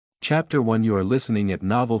Chapter 1. You are listening at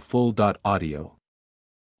Novel Full. Audio.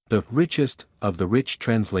 The richest of the rich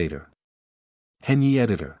translator. Henry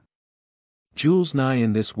Editor. Jules nigh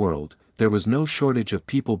in this world, there was no shortage of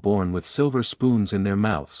people born with silver spoons in their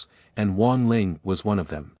mouths, and Wang Ling was one of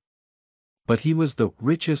them. But he was the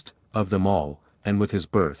richest of them all, and with his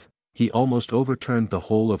birth, he almost overturned the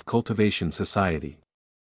whole of cultivation society.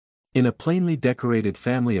 In a plainly decorated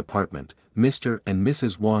family apartment, Mr. and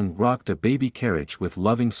Mrs. Wang rocked a baby carriage with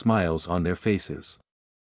loving smiles on their faces.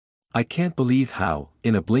 I can't believe how,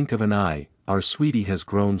 in a blink of an eye, our sweetie has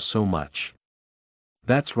grown so much.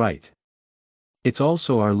 That's right. It's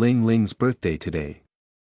also our Ling Ling's birthday today.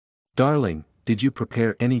 Darling, did you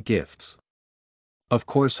prepare any gifts? Of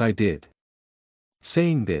course I did.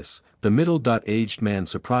 Saying this, the middle-aged man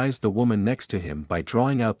surprised the woman next to him by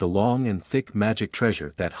drawing out the long and thick magic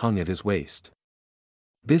treasure that hung at his waist.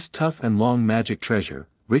 This tough and long magic treasure,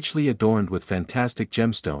 richly adorned with fantastic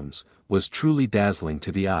gemstones, was truly dazzling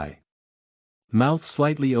to the eye. Mouth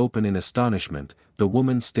slightly open in astonishment, the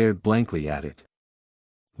woman stared blankly at it.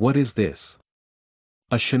 What is this?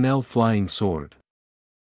 A Chanel flying sword.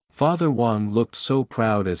 Father Wang looked so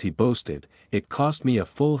proud as he boasted, it cost me a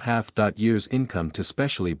full half-year's income to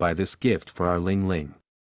specially buy this gift for our Ling Ling.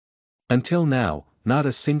 Until now, not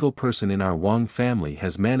a single person in our Wang family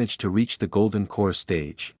has managed to reach the golden core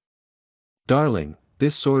stage. Darling,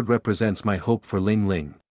 this sword represents my hope for Ling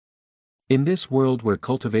Ling. In this world where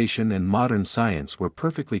cultivation and modern science were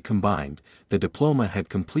perfectly combined, the diploma had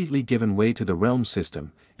completely given way to the realm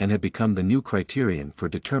system, and had become the new criterion for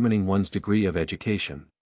determining one's degree of education.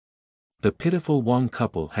 The pitiful Wang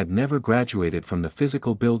couple had never graduated from the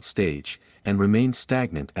physical build stage, and remained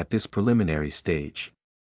stagnant at this preliminary stage.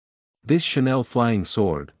 This Chanel flying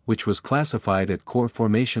sword, which was classified at core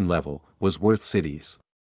formation level, was worth cities.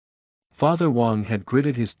 Father Wang had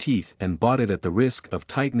gritted his teeth and bought it at the risk of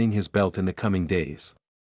tightening his belt in the coming days.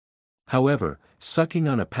 However, sucking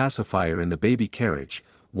on a pacifier in the baby carriage,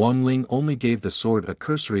 Wang Ling only gave the sword a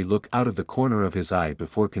cursory look out of the corner of his eye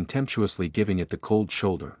before contemptuously giving it the cold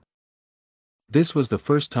shoulder. This was the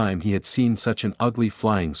first time he had seen such an ugly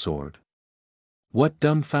flying sword. What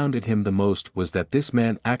dumbfounded him the most was that this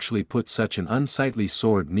man actually put such an unsightly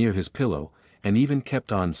sword near his pillow, and even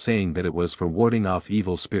kept on saying that it was for warding off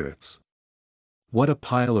evil spirits. What a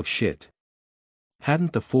pile of shit.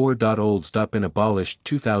 Hadn't the four-olds been abolished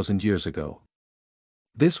 2,000 years ago?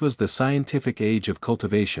 This was the scientific age of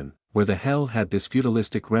cultivation, where the hell had this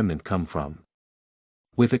feudalistic remnant come from?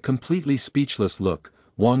 With a completely speechless look,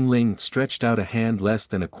 Wang Ling stretched out a hand less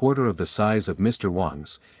than a quarter of the size of Mr.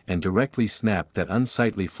 Wang's, and directly snapped that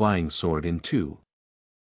unsightly flying sword in two.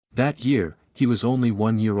 That year, he was only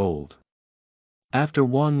 1 year old. After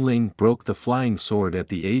Wang Ling broke the flying sword at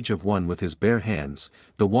the age of 1 with his bare hands,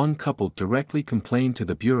 the Wang couple directly complained to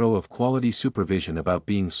the Bureau of Quality Supervision about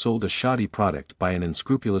being sold a shoddy product by an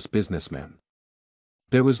unscrupulous businessman.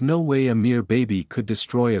 There was no way a mere baby could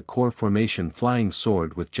destroy a core formation flying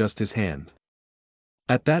sword with just his hand.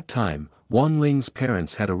 At that time, Wang Ling's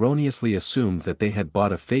parents had erroneously assumed that they had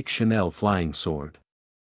bought a fake Chanel flying sword.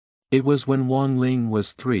 It was when Wang Ling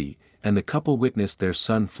was 3, and the couple witnessed their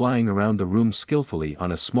son flying around the room skillfully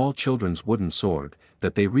on a small children's wooden sword,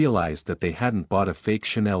 that they realized that they hadn't bought a fake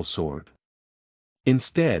Chanel sword.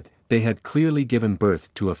 Instead, they had clearly given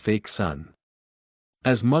birth to a fake son.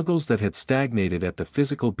 As muggles that had stagnated at the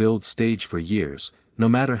physical build stage for years, no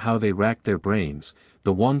matter how they racked their brains,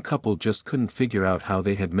 the Wang couple just couldn't figure out how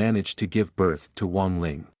they had managed to give birth to Wang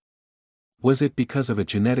Ling. Was it because of a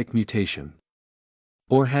genetic mutation?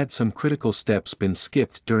 Or had some critical steps been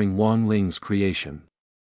skipped during Wang Ling's creation?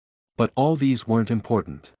 But all these weren't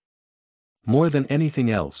important. More than anything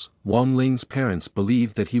else, Wang Ling's parents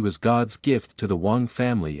believed that he was God's gift to the Wang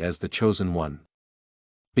family as the chosen one.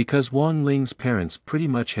 Because Wang Ling's parents pretty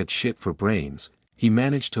much had shit for brains, he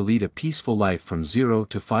managed to lead a peaceful life from 0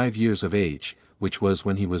 to 5 years of age, which was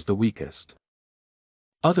when he was the weakest.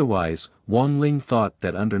 Otherwise, Wang Ling thought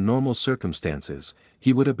that under normal circumstances,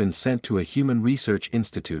 he would have been sent to a human research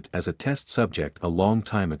institute as a test subject a long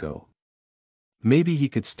time ago. Maybe he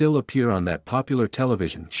could still appear on that popular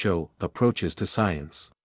television show, Approaches to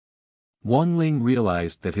Science. Wang Ling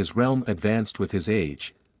realized that his realm advanced with his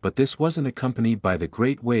age, but this wasn't accompanied by the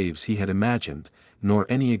great waves he had imagined, nor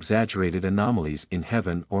any exaggerated anomalies in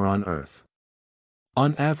heaven or on earth.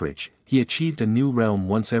 On average, he achieved a new realm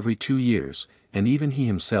once every 2 years, and even he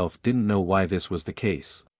himself didn't know why this was the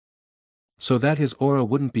case. So that his aura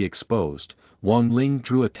wouldn't be exposed, Wang Ling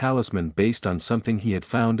drew a talisman based on something he had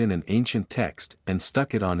found in an ancient text and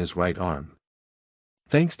stuck it on his right arm.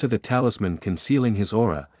 Thanks to the talisman concealing his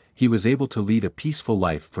aura, he was able to lead a peaceful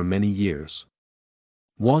life for many years.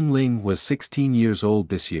 Wan Ling was 16 years old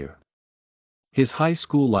this year. His high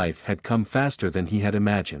school life had come faster than he had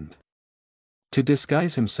imagined. To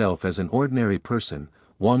disguise himself as an ordinary person,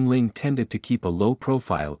 Wan Ling tended to keep a low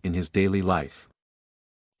profile in his daily life.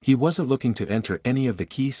 He wasn't looking to enter any of the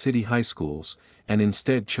key city high schools, and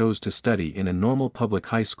instead chose to study in a normal public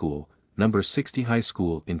high school, number 60 High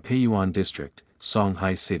School in Peiyuan District,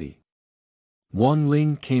 Songhai City. Wan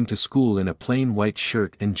Ling came to school in a plain white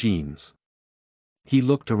shirt and jeans. He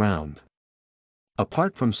looked around.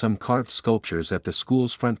 Apart from some carved sculptures at the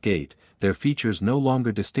school's front gate, their features no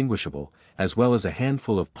longer distinguishable, as well as a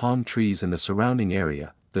handful of palm trees in the surrounding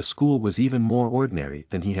area, the school was even more ordinary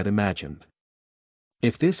than he had imagined.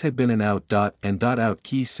 If this had been an out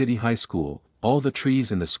key city high school, all the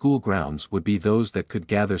trees in the school grounds would be those that could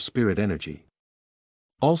gather spirit energy.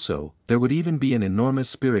 Also, there would even be an enormous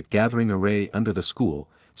spirit gathering array under the school,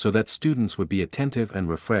 so that students would be attentive and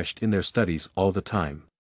refreshed in their studies all the time.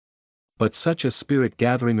 But such a spirit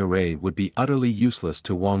gathering array would be utterly useless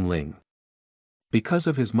to Wan Ling. Because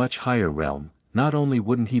of his much higher realm, not only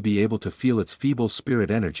wouldn't he be able to feel its feeble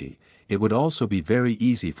spirit energy, it would also be very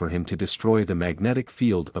easy for him to destroy the magnetic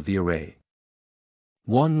field of the array.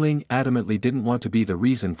 Wan Ling adamantly didn't want to be the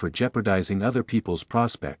reason for jeopardizing other people's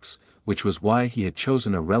prospects, which was why he had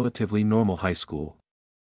chosen a relatively normal high school.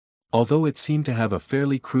 Although it seemed to have a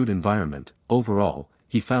fairly crude environment, overall,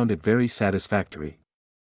 he found it very satisfactory.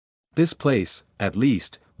 This place, at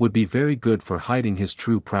least, would be very good for hiding his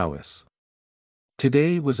true prowess.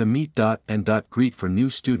 Today was a meet and greet for new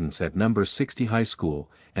students at number 60 High School,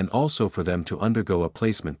 and also for them to undergo a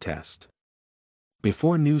placement test.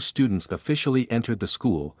 Before new students officially entered the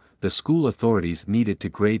school authorities needed to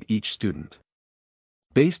grade each student.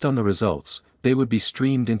 Based on the results, they would be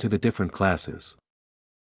streamed into the different classes: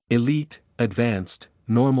 Elite, Advanced,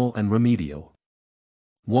 Normal and Remedial.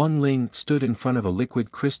 Wan Ling stood in front of a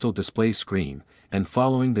liquid crystal display screen, and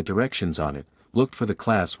following the directions on it, looked for the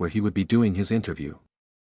class where he would be doing his interview.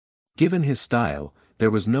 Given his style,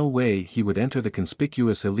 there was no way he would enter the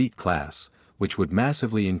conspicuous elite class, which would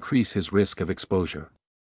massively increase his risk of exposure.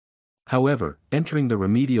 However, entering the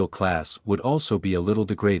remedial class would also be a little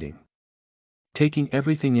degrading. Taking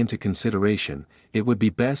everything into consideration, it would be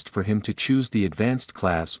best for him to choose the advanced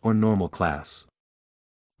class or normal class.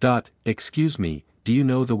 Excuse me, do you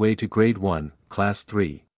know the way to grade 1, class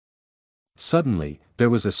 3? Suddenly, there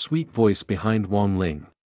was a sweet voice behind Wan Ling.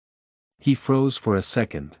 He froze for a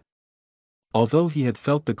second. Although he had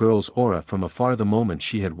felt the girl's aura from afar the moment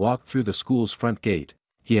she had walked through the school's front gate,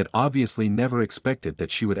 he had obviously never expected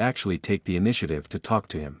that she would actually take the initiative to talk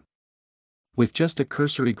to him. With just a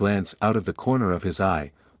cursory glance out of the corner of his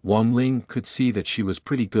eye, Wan Ling could see that she was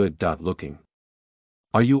pretty good looking.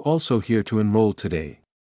 Are you also here to enroll today?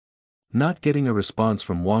 Not getting a response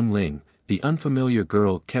from Wan Ling, the unfamiliar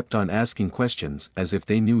girl kept on asking questions as if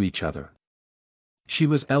they knew each other. She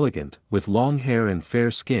was elegant, with long hair and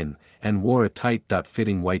fair skin, and wore a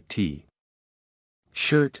tight-fitting white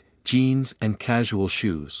t-shirt, jeans and casual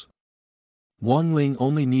shoes. Wan Ling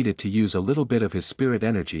only needed to use a little bit of his spirit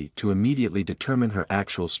energy to immediately determine her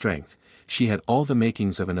actual strength. She had all the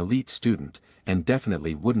makings of an elite student, and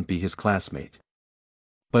definitely wouldn't be his classmate.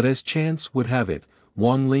 But as chance would have it,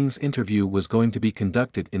 Wan Ling's interview was going to be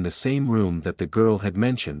conducted in the same room that the girl had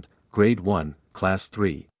mentioned, grade 1, class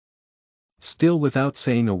 3. Still without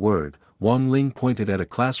saying a word, Wan Ling pointed at a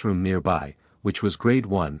classroom nearby, which was grade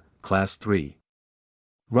 1, class 3.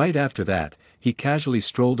 Right after that, he casually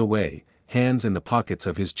strolled away, hands in the pockets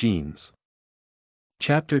of his jeans.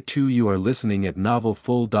 Chapter 2. You are listening at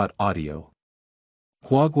novelfull.audio.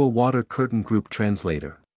 Huagua Water Curtain Group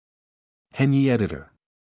Translator. Henyi Editor.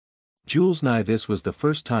 Jules Nye. This was the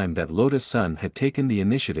first time that Lotus Sun had taken the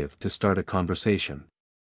initiative to start a conversation.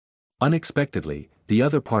 Unexpectedly, the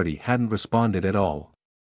other party hadn't responded at all.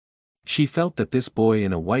 She felt that this boy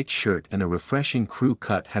in a white shirt and a refreshing crew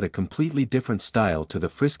cut had a completely different style to the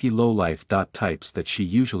frisky lowlife types that she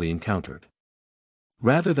usually encountered.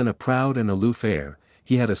 Rather than a proud and aloof air,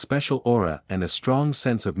 he had a special aura and a strong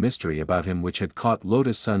sense of mystery about him which had caught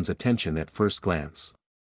Lotus Sun's attention at first glance.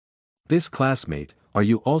 This classmate, are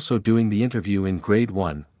you also doing the interview in grade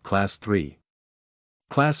 1, class 3?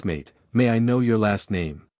 Classmate, may I know your last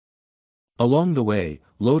name? Along the way,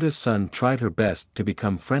 Lotus Sun tried her best to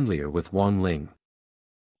become friendlier with Wan Ling.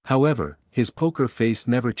 However, his poker face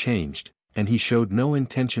never changed, and he showed no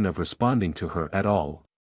intention of responding to her at all.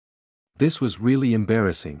 This was really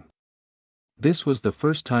embarrassing. This was the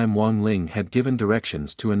first time Wan Ling had given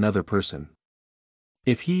directions to another person.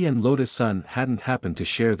 If he and Lotus Sun hadn't happened to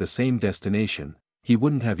share the same destination, he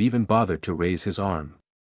wouldn't have even bothered to raise his arm.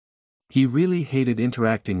 He really hated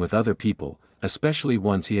interacting with other people, especially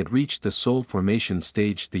once he had reached the soul formation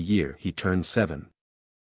stage the year he turned 7.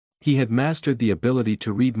 He had mastered the ability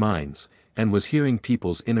to read minds, and was hearing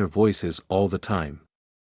people's inner voices all the time.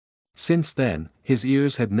 Since then, his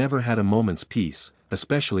ears had never had a moment's peace,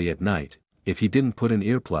 especially at night. If he didn't put in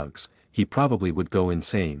earplugs, he probably would go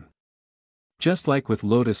insane. Just like with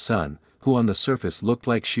Lotus Sun, who on the surface looked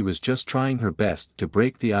like she was just trying her best to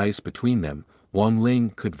break the ice between them, Wang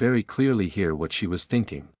Ling could very clearly hear what she was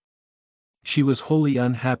thinking. She was wholly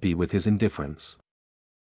unhappy with his indifference.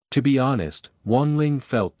 To be honest, Wang Ling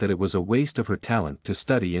felt that it was a waste of her talent to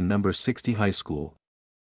study in number 60 high school.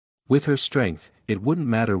 With her strength, it wouldn't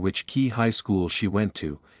matter which key high school she went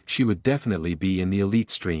to, she would definitely be in the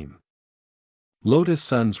elite stream. Lotus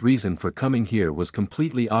Sun's reason for coming here was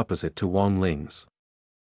completely opposite to Wang Ling's.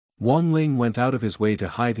 Wang Ling went out of his way to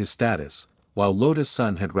hide his status, while Lotus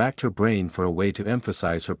Sun had racked her brain for a way to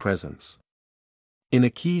emphasize her presence. In a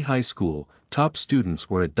key high school, top students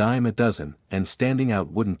were a dime a dozen, and standing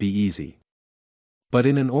out wouldn't be easy. But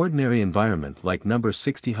in an ordinary environment like number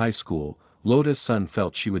 60 high school, Lotus Sun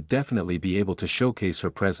felt she would definitely be able to showcase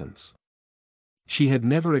her presence. She had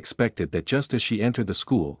never expected that just as she entered the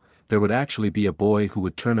school, there would actually be a boy who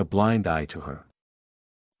would turn a blind eye to her.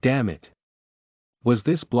 Damn it! Was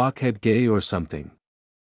this blockhead gay or something?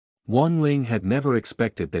 Wang Ling had never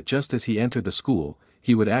expected that just as he entered the school,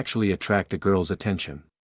 he would actually attract a girl's attention.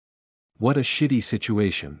 What a shitty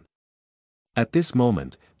situation. At this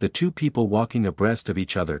moment, the two people walking abreast of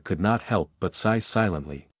each other could not help but sigh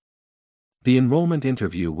silently. The enrollment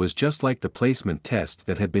interview was just like the placement test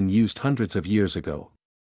that had been used hundreds of years ago.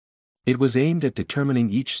 It was aimed at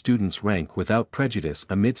determining each student's rank without prejudice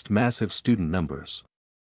amidst massive student numbers.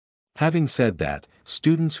 Having said that,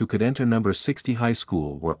 students who could enter number 60 high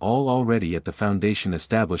school were all already at the foundation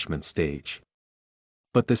establishment stage.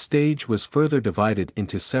 But the stage was further divided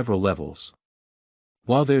into several levels.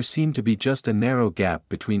 While there seemed to be just a narrow gap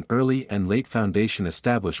between early and late foundation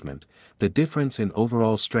establishment, the difference in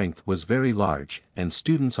overall strength was very large, and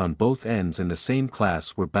students on both ends in the same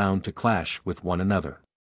class were bound to clash with one another.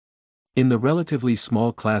 In the relatively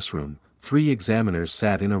small classroom, 3 examiners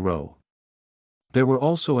sat in a row. There were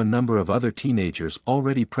also a number of other teenagers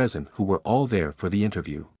already present who were all there for the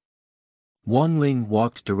interview. Wang Ling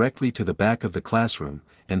walked directly to the back of the classroom,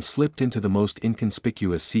 and slipped into the most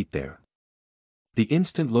inconspicuous seat there. The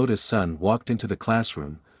instant Lotus Sun walked into the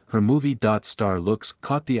classroom, her movie star looks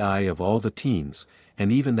caught the eye of all the teens,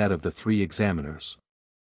 and even that of the 3 examiners.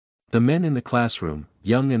 The men in the classroom,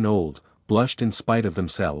 young and old, blushed in spite of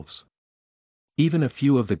themselves. Even a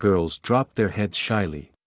few of the girls dropped their heads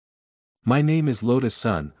shyly. "My name is Lotus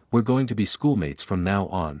Sun, we're going to be schoolmates from now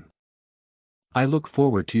on. I look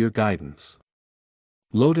forward to your guidance."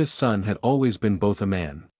 Lotus Sun had always been both a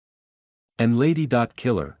man and lady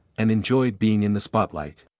killer, and enjoyed being in the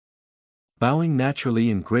spotlight. Bowing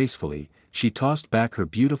naturally and gracefully, she tossed back her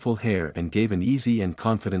beautiful hair and gave an easy and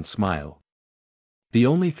confident smile. The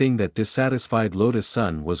only thing that dissatisfied Lotus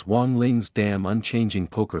Sun was Wang Ling's damn unchanging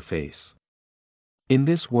poker face. In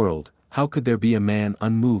this world, how could there be a man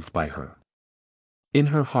unmoved by her? In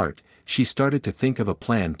her heart, she started to think of a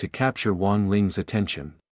plan to capture Wang Ling's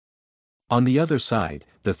attention. On the other side,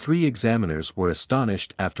 the 3 examiners were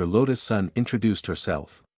astonished after Lotus Sun introduced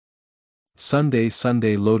herself. "Sunday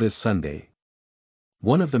Sunday Lotus Sunday."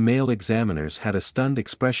 One of the male examiners had a stunned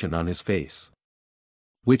expression on his face.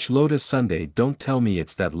 "Which Lotus Sunday? Don't tell me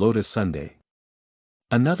it's that Lotus Sunday."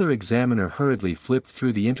 Another examiner hurriedly flipped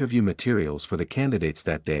through the interview materials for the candidates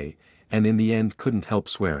that day, and in the end couldn't help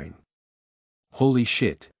swearing. Holy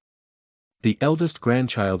shit! The eldest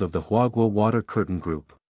grandchild of the Huaguo Water Curtain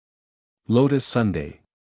Group. Lotus Sunday.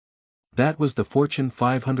 That was the Fortune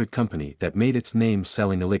 500 company that made its name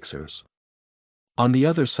selling elixirs. On the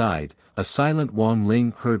other side, a silent Wang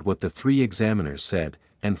Ling heard what the 3 examiners said,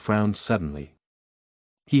 and frowned suddenly.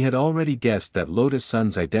 He had already guessed that Lotus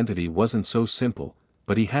Sun's identity wasn't so simple,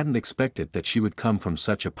 but he hadn't expected that she would come from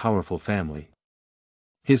such a powerful family.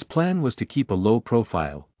 His plan was to keep a low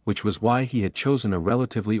profile, which was why he had chosen a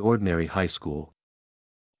relatively ordinary high school.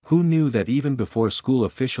 Who knew that even before school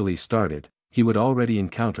officially started, he would already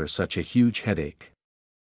encounter such a huge headache?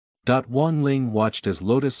 Wang Ling watched as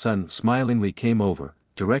Lotus Sun smilingly came over,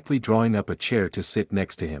 directly drawing up a chair to sit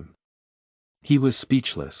next to him. He was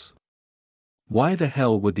speechless. Why the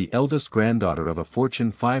hell would the eldest granddaughter of a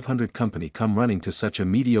Fortune 500 company come running to such a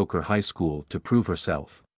mediocre high school to prove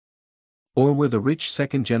herself? Or were the rich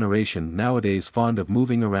second generation nowadays fond of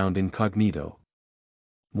moving around incognito?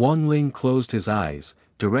 Wang Ling closed his eyes,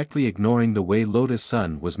 directly ignoring the way Lotus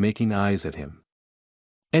Sun was making eyes at him.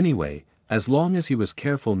 Anyway, As long as he was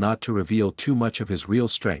careful not to reveal too much of his real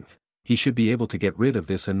strength, he should be able to get rid of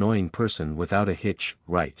this annoying person without a hitch,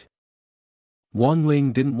 right? Wang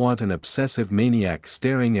Ling didn't want an obsessive maniac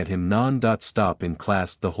staring at him non-stop in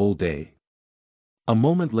class the whole day. A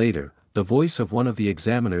moment later, the voice of one of the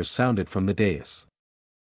examiners sounded from the dais.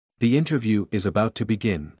 The interview is about to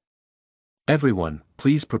begin. Everyone,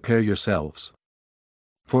 please prepare yourselves.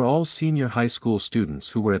 For all senior high school students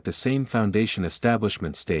who were at the same foundation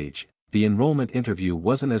establishment stage, the enrollment interview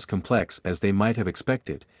wasn't as complex as they might have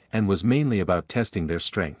expected, and was mainly about testing their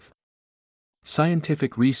strength.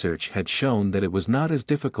 Scientific research had shown that it was not as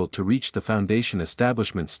difficult to reach the foundation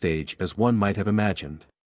establishment stage as one might have imagined.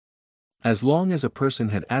 As long as a person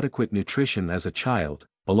had adequate nutrition as a child,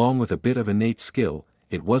 along with a bit of innate skill,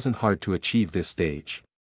 it wasn't hard to achieve this stage.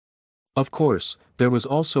 Of course, there was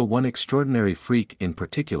also one extraordinary freak in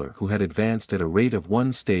particular who had advanced at a rate of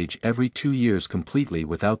one stage every 2 years completely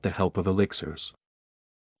without the help of elixirs.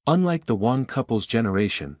 Unlike the Wang couple's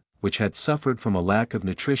generation, which had suffered from a lack of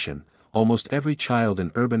nutrition, almost every child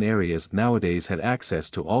in urban areas nowadays had access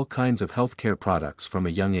to all kinds of healthcare products from a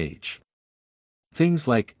young age. Things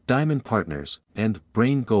like Diamond Partners and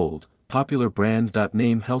Brain Gold, popular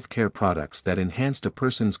brand-name healthcare products that enhanced a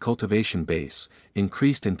person's cultivation base,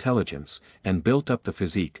 increased intelligence, and built up the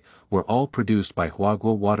physique, were all produced by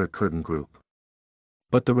Huaguo Water Curtain Group.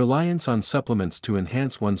 But the reliance on supplements to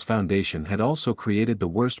enhance one's foundation had also created the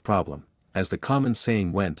worst problem, as the common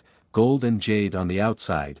saying went, gold and jade on the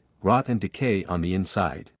outside, rot and decay on the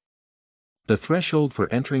inside. The threshold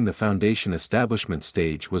for entering the foundation establishment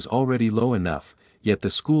stage was already low enough, yet the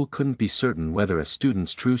school couldn't be certain whether a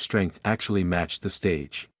student's true strength actually matched the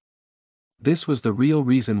stage. This was the real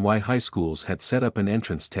reason why high schools had set up an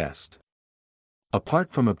entrance test.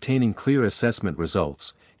 Apart from obtaining clear assessment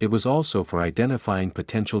results, it was also for identifying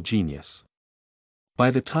potential genius.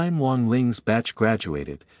 By the time Wang Ling's batch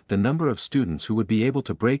graduated, the number of students who would be able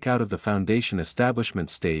to break out of the foundation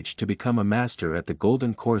establishment stage to become a master at the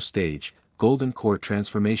Golden Core stage, Golden Core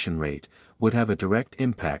transformation rate, would have a direct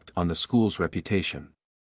impact on the school's reputation.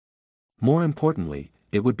 More importantly,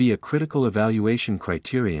 it would be a critical evaluation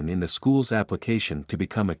criterion in the school's application to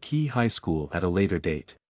become a key high school at a later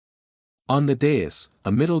date. On the dais,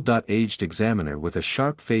 a middle-aged examiner with a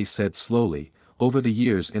sharp face said slowly, "Over the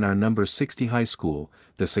years in our number 60 high school,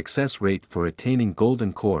 the success rate for attaining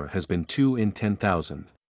Golden Core has been 2 in 10,000.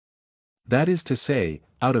 That is to say,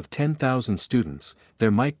 out of 10,000 students,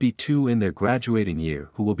 there might be 2 in their graduating year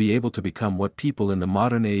who will be able to become what people in the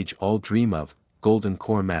modern age all dream of, Golden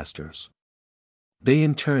Core masters. They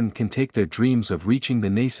in turn can take their dreams of reaching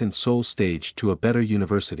the nascent soul stage to a better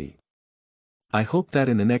university. I hope that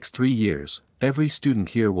in the next 3 years, every student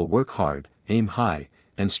here will work hard, aim high,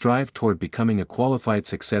 and strive toward becoming a qualified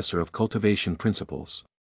successor of cultivation principles."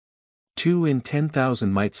 2 in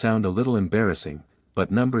 10,000 might sound a little embarrassing, but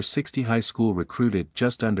number 60 high school recruited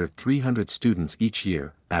just under 300 students each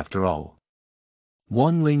year, after all.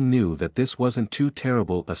 Wang Ling knew that this wasn't too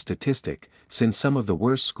terrible a statistic, since some of the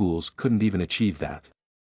worst schools couldn't even achieve that.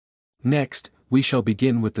 Next, we shall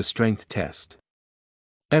begin with the strength test.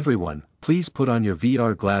 Everyone, please put on your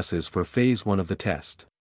VR glasses for phase 1 of the test.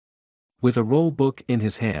 With a roll book in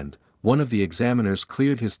his hand, one of the examiners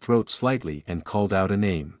cleared his throat slightly and called out a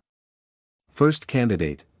name. First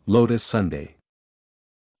candidate, Lotus Sunday.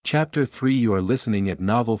 Chapter 3. You are listening at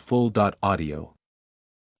novelfull.audio.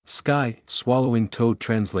 Sky, Swallowing Toad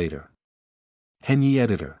Translator. Henyi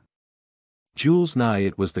Editor. Jules Nye.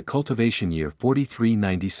 It was the cultivation year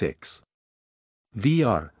 4396.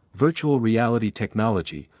 VR, virtual reality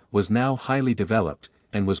technology, was now highly developed,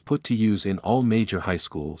 and was put to use in all major high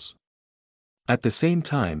schools. At the same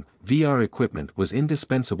time, VR equipment was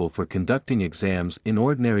indispensable for conducting exams in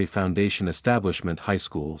ordinary foundation establishment high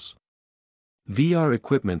schools. VR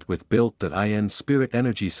equipment with built-in spirit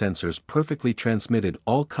energy sensors perfectly transmitted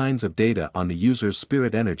all kinds of data on the user's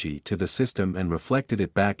spirit energy to the system and reflected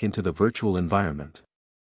it back into the virtual environment.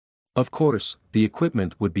 Of course, the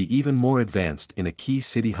equipment would be even more advanced in a key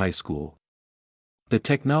city high school. The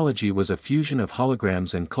technology was a fusion of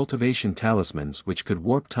holograms and cultivation talismans which could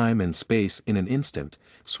warp time and space in an instant,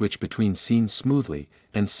 switch between scenes smoothly,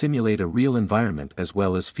 and simulate a real environment as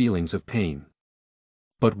well as feelings of pain.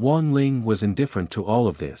 But Wang Ling was indifferent to all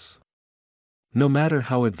of this. No matter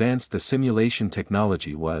how advanced the simulation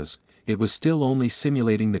technology was, it was still only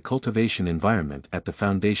simulating the cultivation environment at the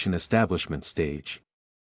foundation establishment stage.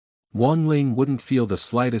 Wang Ling wouldn't feel the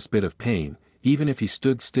slightest bit of pain, even if he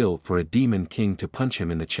stood still for a demon king to punch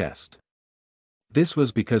him in the chest. This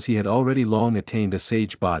was because he had already long attained a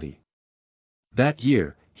sage body. That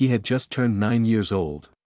year, he had just turned 9 years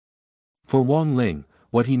old. For Wang Ling,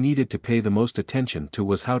 what he needed to pay the most attention to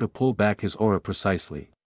was how to pull back his aura precisely.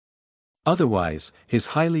 Otherwise, his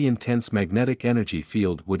highly intense magnetic energy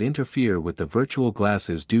field would interfere with the virtual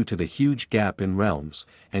glasses due to the huge gap in realms,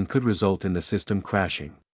 and could result in the system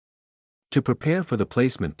crashing. To prepare for the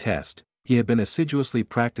placement test, he had been assiduously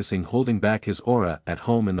practicing holding back his aura at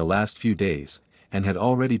home in the last few days, and had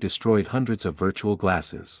already destroyed hundreds of virtual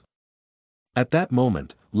glasses. At that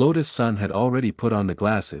moment, Lotus Sun had already put on the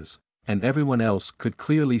glasses, and everyone else could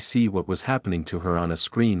clearly see what was happening to her on a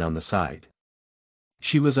screen on the side.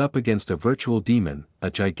 She was up against a virtual demon, a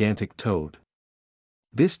gigantic toad.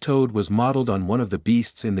 This toad was modeled on one of the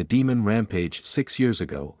beasts in the demon rampage 6 years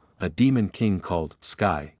ago, a demon king called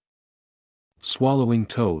Sky Swallowing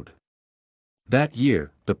Toad. That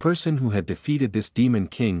year, the person who had defeated this demon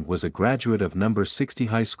king was a graduate of number 60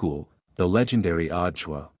 high school, the legendary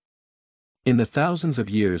Ajwa. In the thousands of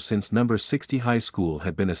years since number 60 high school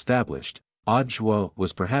had been established, Ajwa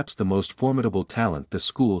was perhaps the most formidable talent the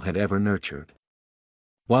school had ever nurtured.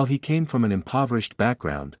 While he came from an impoverished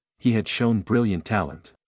background, he had shown brilliant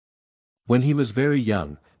talent. When he was very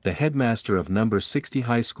young, the headmaster of number 60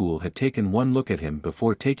 high school had taken one look at him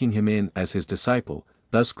before taking him in as his disciple,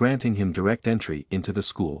 thus granting him direct entry into the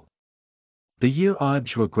school. The year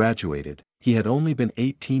Ajwa graduated, he had only been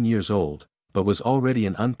 18 years old, but was already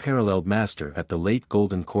an unparalleled master at the late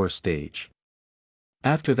Golden Core stage.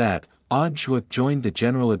 After that, Ajwa joined the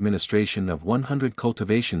general administration of 100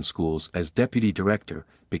 cultivation schools as deputy director,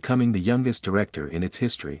 becoming the youngest director in its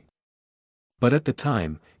history. But at the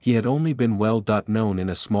time, he had only been well known in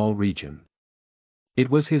a small region. It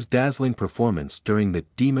was his dazzling performance during the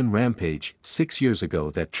Demon Rampage 6 years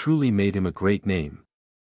ago that truly made him a great name.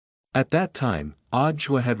 At that time,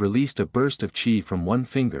 Ajwa had released a burst of chi from one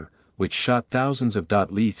finger, which shot thousands of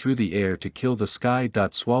Li through the air to kill the Sky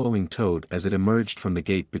Swallowing Toad as it emerged from the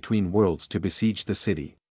gate between worlds to besiege the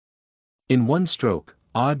city. In one stroke,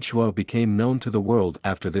 Ajwa became known to the world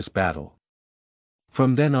after this battle.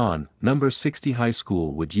 From then on, number 60 high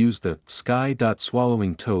school would use the Sky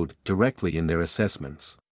Swallowing Toad directly in their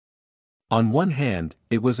assessments. On one hand,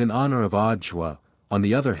 it was in honor of Ajwa, on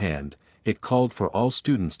the other hand, it called for all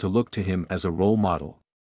students to look to him as a role model.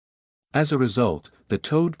 As a result, the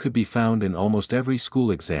toad could be found in almost every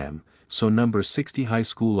school exam, so number 60 high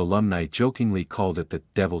school alumni jokingly called it the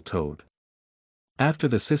Devil Toad. After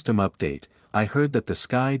the system update, I heard that the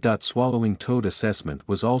Sky Swallowing Toad assessment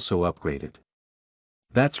was also upgraded.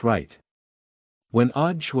 That's right. When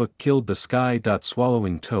Ajwa killed the Sky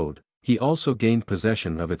Swallowing Toad, he also gained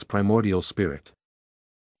possession of its primordial spirit.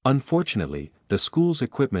 Unfortunately, the school's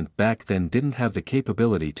equipment back then didn't have the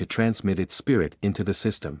capability to transmit its spirit into the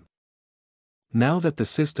system. Now that the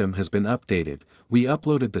system has been updated, we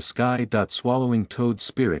uploaded the Sky Swallowing Toad's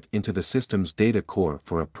spirit into the system's data core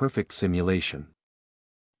for a perfect simulation.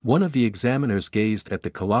 One of the examiners gazed at the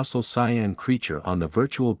colossal cyan creature on the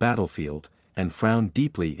virtual battlefield, and frowned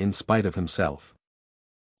deeply in spite of himself.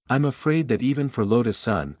 I'm afraid that even for Lotus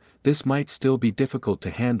Sun, this might still be difficult to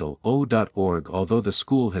handle. O.org. Although the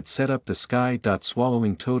school had set up the Sky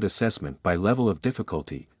Swallowing Toad assessment by level of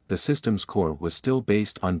difficulty, the system's core was still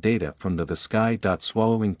based on data from the Sky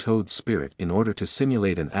Swallowing Toad's spirit in order to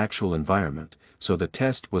simulate an actual environment, so the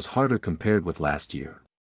test was harder compared with last year.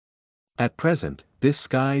 At present, this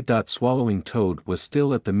Sky Swallowing Toad was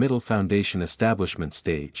still at the middle foundation establishment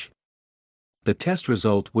stage. The test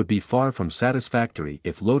result would be far from satisfactory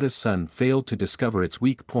if Lotus Sun failed to discover its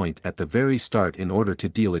weak point at the very start in order to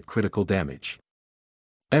deal it critical damage.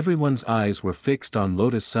 Everyone's eyes were fixed on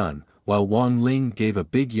Lotus Sun, while Wang Ling gave a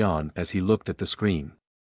big yawn as he looked at the screen.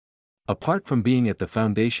 Apart from being at the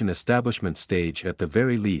foundation establishment stage at the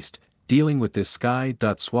very least, dealing with this Sky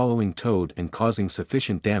Swallowing Toad and causing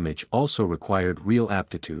sufficient damage also required real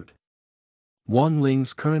aptitude. Wang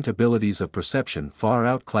Ling's current abilities of perception far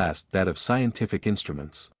outclassed that of scientific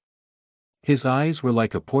instruments. His eyes were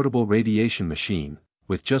like a portable radiation machine.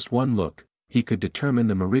 With just one look, he could determine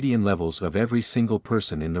the meridian levels of every single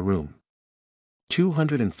person in the room.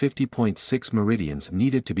 250.6 meridians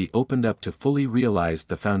needed to be opened up to fully realize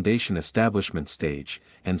the foundation establishment stage,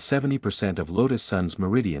 and 70% of Lotus Sun's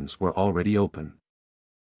meridians were already open.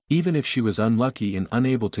 Even if she was unlucky and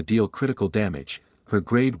unable to deal critical damage, her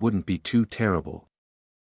grade wouldn't be too terrible.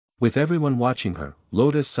 With everyone watching her,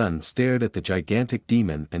 Lotus Sun stared at the gigantic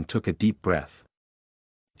demon and took a deep breath.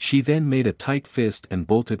 She then made a tight fist and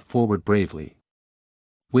bolted forward bravely.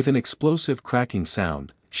 With an explosive cracking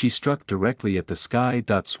sound, she struck directly at the Sky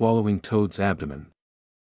Swallowing Toad's abdomen.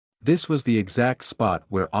 This was the exact spot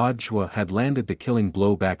where Ajwa had landed the killing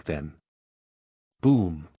blow back then.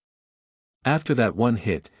 Boom! After that one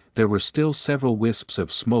hit, there were still several wisps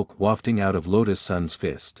of smoke wafting out of Lotus Sun's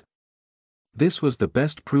fist. This was the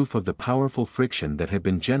best proof of the powerful friction that had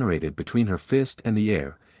been generated between her fist and the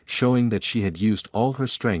air, showing that she had used all her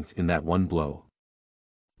strength in that one blow.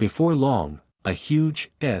 Before long, a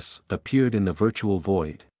huge S appeared in the virtual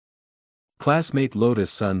void. Classmate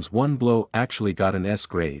Lotus Sun's one blow actually got an S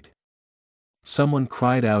grade. Someone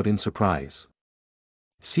cried out in surprise.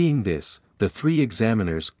 Seeing this, the three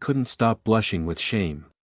examiners couldn't stop blushing with shame.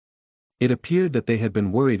 It appeared that they had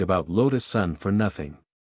been worried about Lotus Sun for nothing.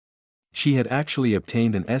 She had actually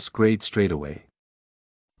obtained an S grade straight away.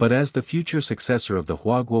 But as the future successor of the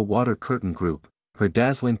Huaguo Water Curtain Group, her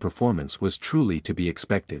dazzling performance was truly to be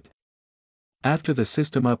expected. After the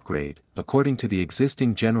system upgrade, according to the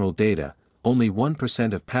existing general data, only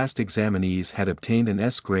 1% of past examinees had obtained an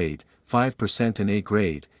S grade, 5% an A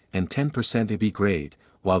grade, and 10% a B grade,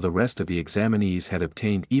 while the rest of the examinees had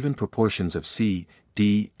obtained even proportions of C,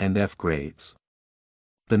 D, and F grades.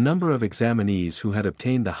 The number of examinees who had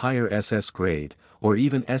obtained the higher SS grade, or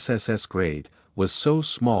even SSS grade, was so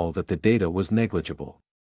small that the data was negligible.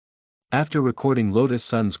 After recording Lotus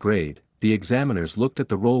Sun's grade, the examiners looked at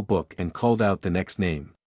the roll book and called out the next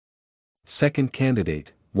name. Second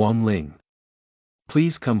candidate, Wang Ling.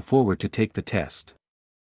 Please come forward to take the test.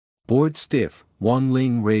 Bored stiff, Wang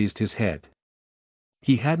Ling raised his head.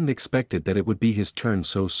 He hadn't expected that it would be his turn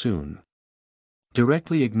so soon.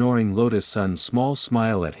 Directly ignoring Lotus Sun's small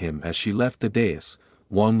smile at him as she left the dais,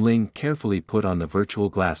 Wang Ling carefully put on the virtual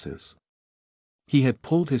glasses. He had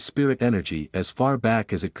pulled his spirit energy as far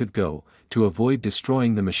back as it could go, to avoid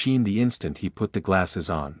destroying the machine the instant he put the glasses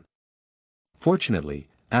on. Fortunately,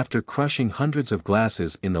 after crushing hundreds of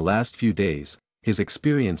glasses in the last few days, his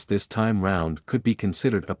experience this time round could be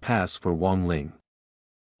considered a pass for Wang Ling.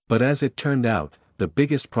 But as it turned out, the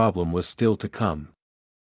biggest problem was still to come.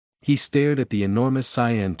 He stared at the enormous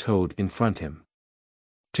cyan toad in front him.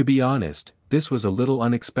 To be honest, this was a little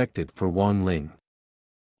unexpected for Wang Ling.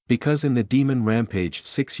 Because in the demon rampage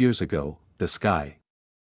 6 years ago, the sky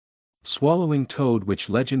swallowing toad which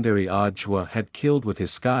legendary Odd Jua had killed with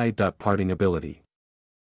his sky-parting ability.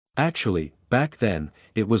 Actually, back then,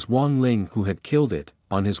 it was Wang Ling who had killed it,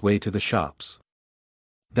 on his way to the shops.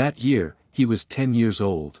 That year, he was 10 years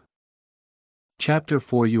old. Chapter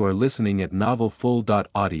 4 You are listening at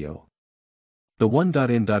novelfull.audio. The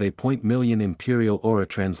 1.in.a.million Imperial Aura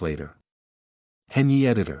Translator. Henyi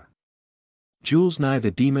Editor. Jules Nye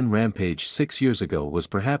the Demon Rampage 6 years ago was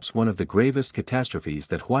perhaps one of the gravest catastrophes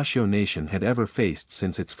that Huaxiao Nation had ever faced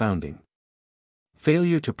since its founding.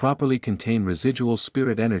 Failure to properly contain residual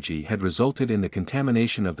spirit energy had resulted in the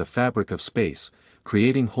contamination of the fabric of space,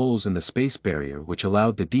 creating holes in the space barrier which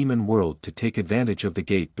allowed the demon world to take advantage of the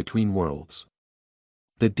gate between worlds.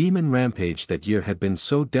 The demon rampage that year had been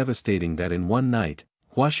so devastating that in one night,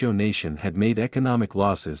 Huaxiao Nation had made economic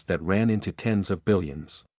losses that ran into tens of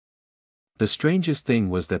billions. The strangest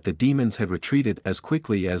thing was that the demons had retreated as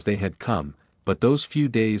quickly as they had come, but those few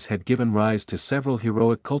days had given rise to several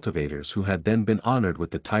heroic cultivators who had then been honored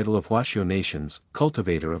with the title of Huaxiao Nation's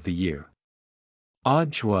Cultivator of the Year.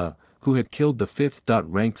 Odd Jua, who had killed the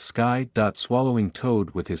 5th-ranked sky-swallowing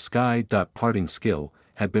toad with his sky-parting skill,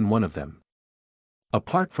 had been one of them.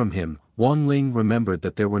 Apart from him, Wang Ling remembered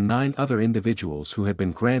that there were 9 other individuals who had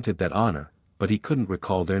been granted that honor, but he couldn't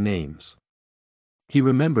recall their names. He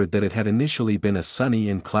remembered that it had initially been a sunny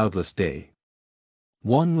and cloudless day.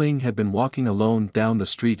 Wang Ling had been walking alone down the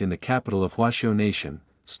street in the capital of Huaxiao Nation,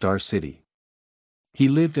 Star City. He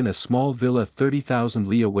lived in a small villa 30,000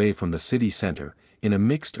 li away from the city center, in a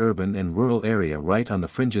mixed urban and rural area right on the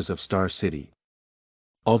fringes of Star City.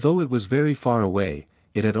 Although it was very far away,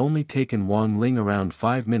 it had only taken Wang Ling around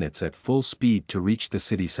 5 minutes at full speed to reach the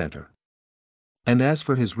city center. And as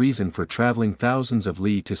for his reason for traveling thousands of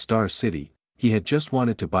li to Star City, he had just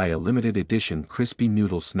wanted to buy a limited edition crispy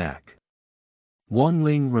noodle snack. Wang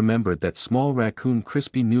Ling remembered that Small Raccoon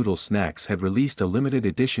Crispy Noodle Snacks had released a limited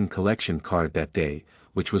edition collection card that day,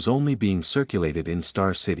 which was only being circulated in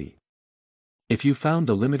Star City. If you found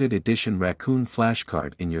the limited edition Raccoon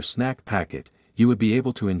flashcard in your snack packet, you would be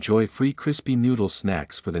able to enjoy free crispy noodle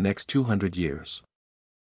snacks for the next 200 years.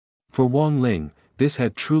 For Wang Ling, this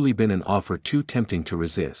had truly been an offer too tempting to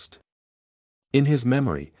resist. In his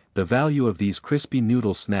memory, the value of these crispy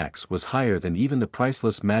noodle snacks was higher than even the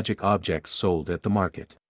priceless magic objects sold at the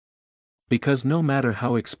market. Because no matter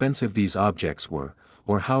how expensive these objects were,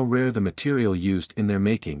 or how rare the material used in their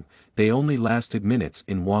making, they only lasted minutes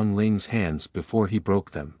in Wang Ling's hands before he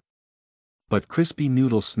broke them. But crispy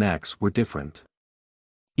noodle snacks were different.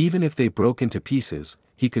 Even if they broke into pieces,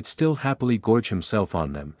 he could still happily gorge himself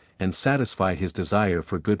on them, and satisfy his desire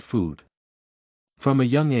for good food. From a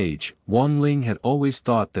young age, Wang Ling had always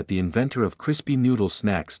thought that the inventor of crispy noodle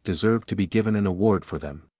snacks deserved to be given an award for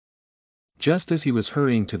them. Just as he was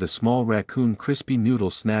hurrying to the Small Raccoon Crispy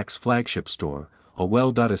Noodle Snacks flagship store, a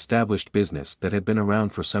well-established business that had been around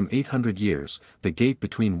for some 800 years, the gate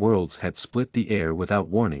between worlds had split the air without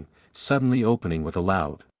warning, suddenly opening with a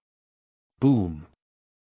loud boom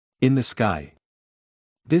in the sky.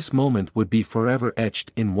 This moment would be forever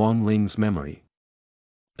etched in Wang Ling's memory.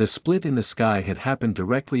 The split in the sky had happened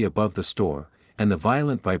directly above the store, and the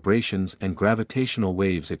violent vibrations and gravitational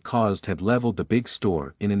waves it caused had leveled the big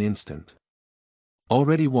store in an instant.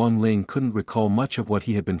 Already Wang Ling couldn't recall much of what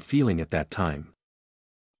he had been feeling at that time.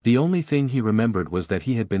 The only thing he remembered was that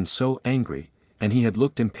he had been so angry, and he had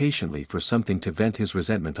looked impatiently for something to vent his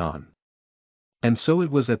resentment on. And so it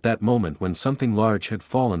was at that moment when something large had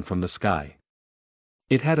fallen from the sky.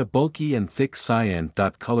 It had a bulky and thick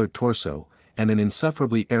cyan-colored torso, and an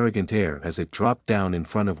insufferably arrogant air as it dropped down in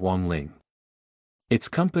front of Wang Ling. Its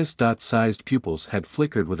compass-sized pupils had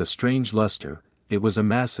flickered with a strange luster. It was a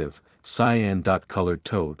massive, cyan-colored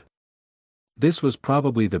toad. This was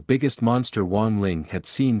probably the biggest monster Wang Ling had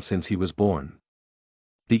seen since he was born.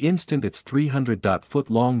 The instant its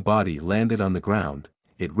 300-foot-long body landed on the ground,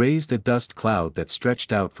 it raised a dust cloud that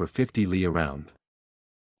stretched out for 50 li around.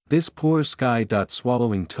 This poor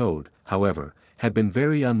sky-swallowing toad, however, had been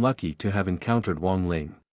very unlucky to have encountered Wang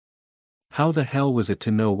Ling. How the hell was it to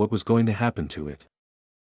know what was going to happen to it?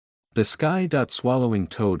 The sky-swallowing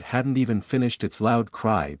toad hadn't even finished its loud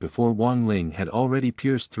cry before Wang Ling had already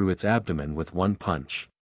pierced through its abdomen with one punch.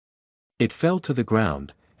 It fell to the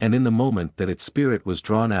ground, and in the moment that its spirit was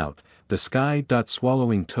drawn out, the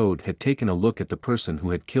sky-swallowing toad had taken a look at the person who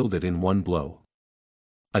had killed it in one blow.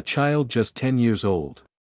 A child just 10 years old.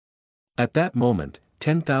 At that moment,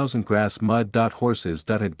 10,000 grass mud horses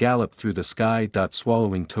had galloped through the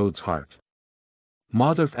sky-swallowing toad's heart.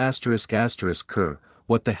 Motherf **** cur,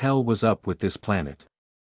 what the hell was up with this planet?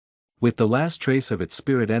 With the last trace of its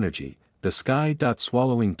spirit energy, the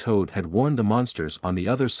sky-swallowing toad had warned the monsters on the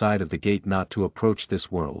other side of the gate not to approach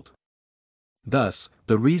this world. Thus,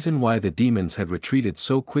 the reason why the demons had retreated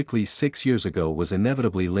so quickly 6 years ago was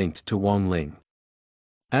inevitably linked to Wang Ling.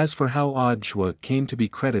 As for how Ajwa came to be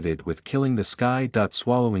credited with killing the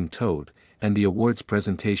sky-swallowing toad, and the awards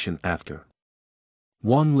presentation after,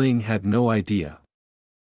 Wang Ling had no idea.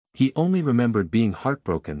 He only remembered being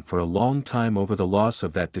heartbroken for a long time over the loss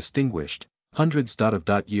of that distinguished,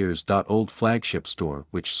 hundreds-of-years-old flagship store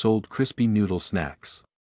which sold crispy noodle snacks.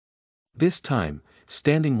 This time,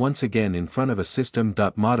 standing once again in front of a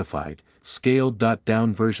system-modified,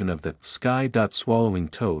 scaled-down version of the sky-swallowing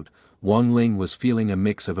toad, Wang Ling was feeling a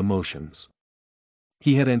mix of emotions.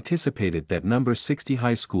 He had anticipated that number 60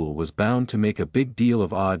 high school was bound to make a big deal of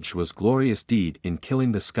Ajwa's glorious deed in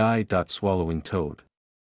killing the sky-swallowing toad.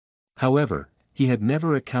 However, he had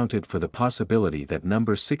never accounted for the possibility that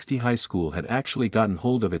number 60 high school had actually gotten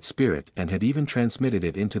hold of its spirit and had even transmitted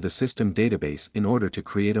it into the system database in order to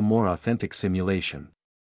create a more authentic simulation.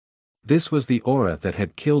 This was the aura that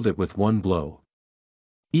had killed it with one blow.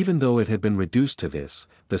 Even though it had been reduced to this,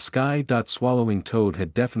 the sky-swallowing toad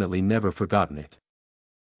had definitely never forgotten it.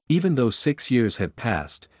 Even though 6 years had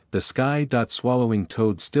passed, the sky-swallowing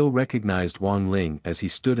toad still recognized Wang Ling as he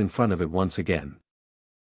stood in front of it once again.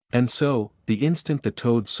 And so, the instant the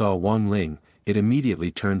toad saw Wang Ling, it immediately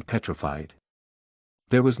turned petrified.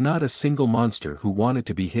 There was not a single monster who wanted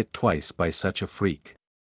to be hit twice by such a freak.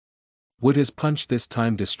 Would his punch this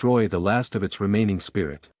time destroy the last of its remaining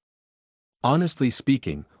spirit? Honestly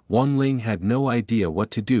speaking, Wang Ling had no idea what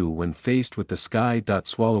to do when faced with the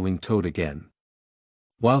sky-swallowing toad again.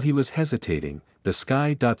 While he was hesitating, the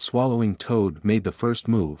sky-swallowing toad made the first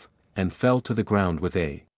move, and fell to the ground with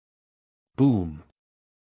a boom.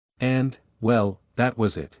 And, well, that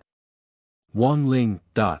was it. Wang Ling.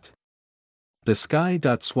 The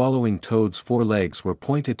sky-swallowing toad's 4 legs were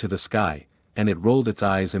pointed to the sky, and it rolled its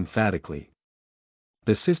eyes emphatically.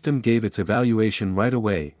 The system gave its evaluation right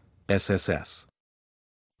away, SSS.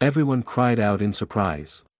 Everyone cried out in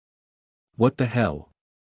surprise. What the hell?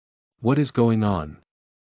 What is going on?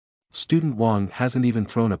 Student Wang hasn't even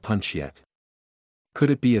thrown a punch yet. Could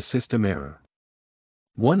it be a system error?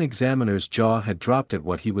 One examiner's jaw had dropped at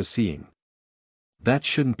what he was seeing. That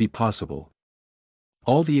shouldn't be possible.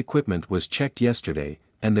 All the equipment was checked yesterday,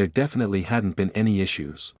 and there definitely hadn't been any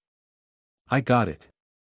issues. I got it.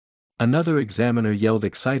 Another examiner yelled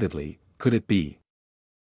excitedly, could it be?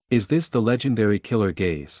 Is this the legendary killer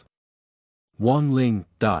gaze? Wang Ling.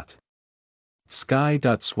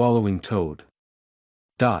 Sky-swallowing toad.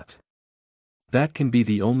 That can be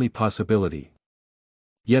the only possibility.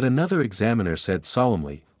 Yet another examiner said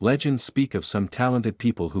solemnly, legends speak of some talented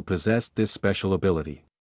people who possessed this special ability.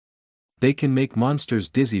 They can make monsters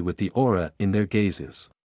dizzy with the aura in their gazes.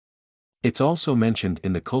 It's also mentioned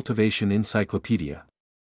in the Cultivation Encyclopedia.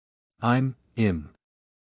 I'm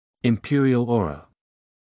Imperial Aura.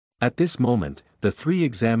 At this moment, the three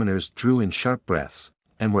examiners drew in sharp breaths,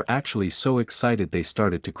 and were actually so excited they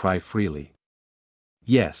started to cry freely.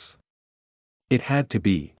 Yes. It had to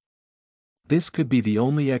be. This could be the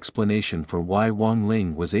only explanation for why Wang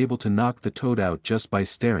Ling was able to knock the toad out just by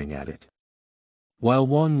staring at it. While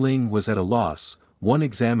Wang Ling was at a loss, one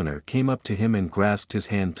examiner came up to him and grasped his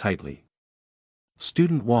hand tightly.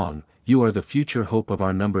 "Student Wang, you are the future hope of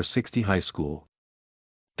our number 60 high school.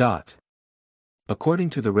 According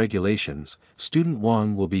to the regulations, Student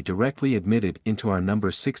Wang will be directly admitted into our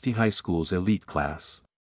number 60 high school's elite class.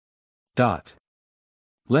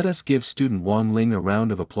 Let us give Student Wang Ling a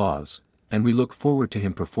round of applause, and we look forward to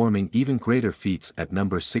him performing even greater feats at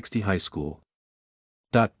number 60 high school.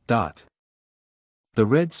 The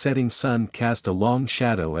red setting sun cast a long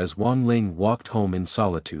shadow as Wang Ling walked home in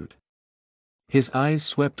solitude. His eyes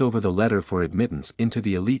swept over the letter for admittance into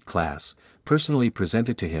the elite class, personally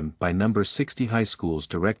presented to him by number 60 high school's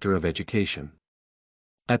director of education.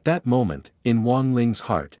 At that moment, in Wang Ling's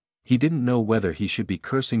heart, he didn't know whether he should be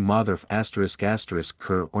cursing Motherf ***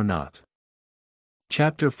 cur or not.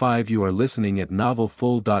 Chapter 5 You are listening at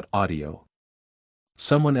novelfull.audio.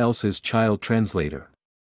 Someone else's child translator.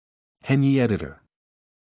 Henyi editor.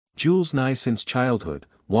 Jules Nye. Since childhood,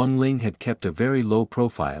 Wang Ling had kept a very low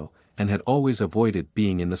profile, and had always avoided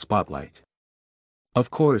being in the spotlight. Of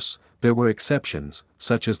course, there were exceptions,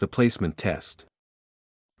 such as the placement test.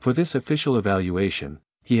 For this official evaluation,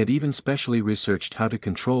 he had even specially researched how to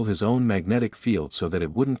control his own magnetic field so that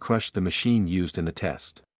it wouldn't crush the machine used in the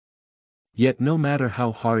test. Yet no matter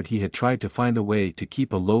how hard he had tried to find a way to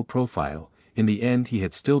keep a low profile, in the end he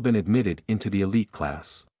had still been admitted into the elite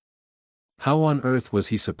class. How on earth was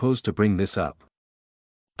he supposed to bring this up?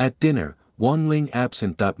 At dinner, Wang Ling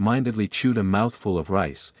absent-mindedly chewed a mouthful of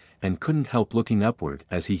rice, and couldn't help looking upward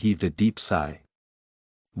as he heaved a deep sigh.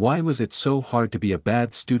 Why was it so hard to be a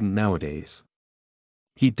bad student nowadays?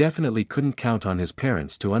 He definitely couldn't count on his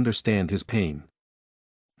parents to understand his pain.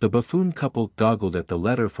 The buffoon couple goggled at the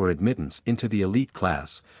letter for admittance into the elite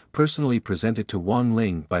class, personally presented to Wang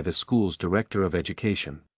Ling by the school's director of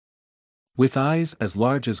education. With eyes as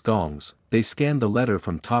large as gongs, they scanned the letter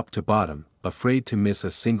from top to bottom, afraid to miss a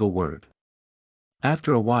single word.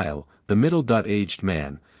 After a while, the middle-aged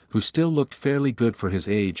man, who still looked fairly good for his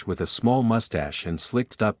age with a small mustache and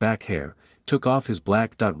slicked back hair, took off his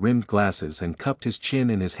black-rimmed glasses and cupped his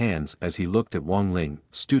chin in his hands as he looked at Wang Ling.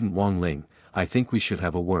 Student Wang Ling, I think we should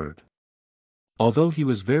have a word. Although he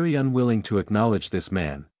was very unwilling to acknowledge this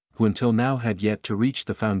man, who until now had yet to reach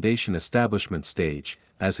the foundation establishment stage,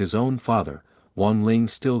 as his own father, Wang Ling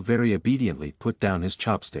still very obediently put down his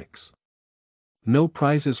chopsticks. No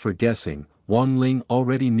prizes for guessing, Wang Ling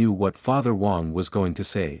already knew what Father Wang was going to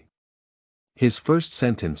say. His first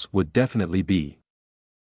sentence would definitely be,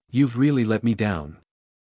 "You've really let me down."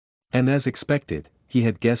 And as expected, he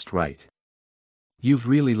had guessed right. "You've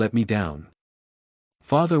really let me down."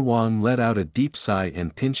 Father Wang let out a deep sigh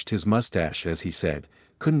and pinched his mustache as he said,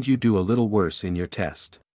 "Couldn't you do a little worse in your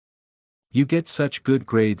test? You get such good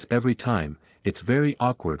grades every time, it's very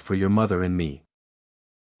awkward for your mother and me."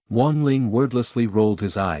 Wang Ling wordlessly rolled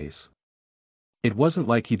his eyes. It wasn't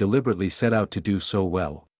like he deliberately set out to do so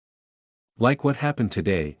well. Like what happened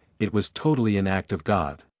today, it was totally an act of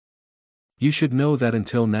God. You should know that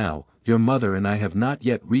until now, your mother and I have not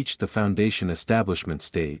yet reached the foundation establishment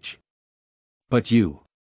stage. But you.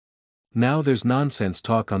 Now there's nonsense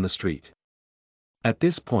talk on the street. At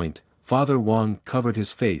this point, Father Wang covered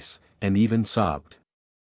his face, and even sobbed.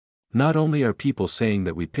 Not only are people saying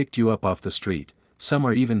that we picked you up off the street, some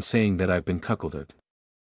are even saying that I've been cuckolded.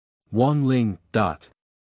 Wang Ling.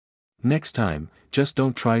 Next time, just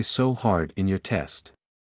don't try so hard in your test.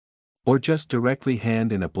 Or just directly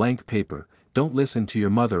hand in a blank paper, don't listen to your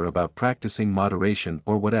mother about practicing moderation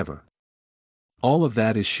or whatever. All of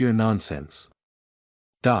that is sheer nonsense.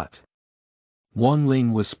 Wang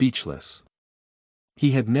Ling was speechless.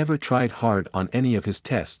 He had never tried hard on any of his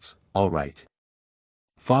tests, all right.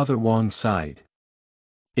 Father Wang sighed.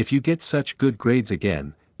 If you get such good grades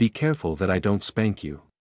again, be careful that I don't spank you.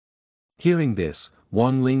 Hearing this,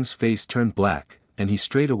 Wang Ling's face turned black, and he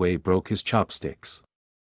straightaway broke his chopsticks.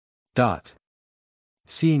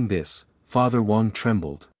 Seeing this, Father Wang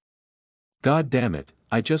trembled. God damn it,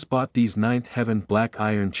 I just bought these ninth heaven black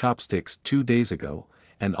iron chopsticks 2 days ago,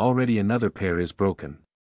 and already another pair is broken.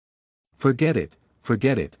 Forget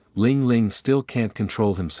it, Ling Ling still can't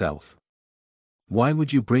control himself. Why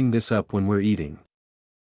would you bring this up when we're eating?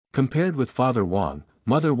 Compared with Father Wang,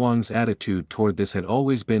 Mother Wang's attitude toward this had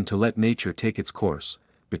always been to let nature take its course.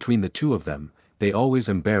 Between the two of them, they always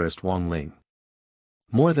embarrassed Wang Ling.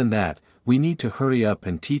 More than that, we need to hurry up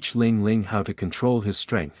and teach Ling Ling how to control his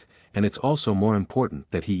strength, and it's also more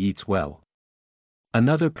important that he eats well.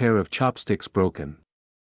 Another pair of chopsticks broken.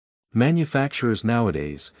 Manufacturers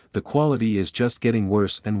nowadays, the quality is just getting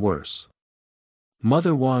worse and worse.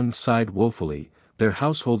 Mother Wang sighed woefully, their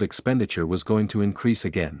household expenditure was going to increase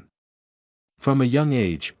again. From a young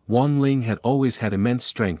age, Wang Ling had always had immense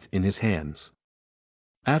strength in his hands.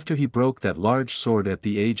 After he broke that large sword at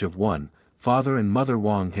the age of 1, Father and Mother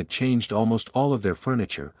Wang had changed almost all of their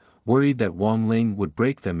furniture, worried that Wang Ling would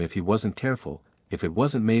break them if he wasn't careful. If it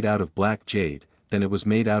wasn't made out of black jade, then it was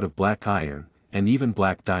made out of black iron, and even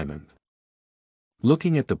black diamond.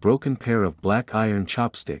 Looking at the broken pair of black iron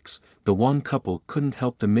chopsticks, the Wang couple couldn't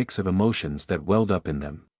help the mix of emotions that welled up in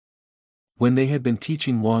them. When they had been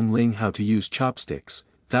teaching Wang Ling how to use chopsticks,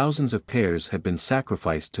 thousands of pairs had been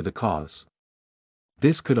sacrificed to the cause.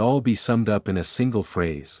 This could all be summed up in a single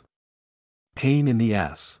phrase. Pain in the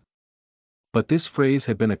ass. But this phrase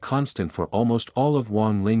had been a constant for almost all of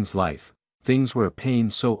Wang Ling's life. Things were a pain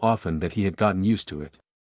so often that he had gotten used to it.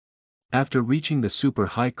 After reaching the super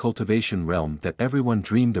high cultivation realm that everyone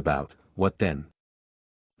dreamed about, what then?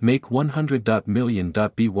 Make 100 million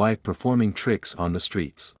by performing tricks on the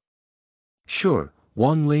streets. Sure,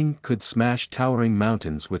 Wang Ling could smash towering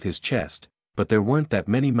mountains with his chest, but there weren't that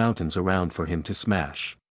many mountains around for him to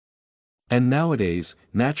smash. And nowadays,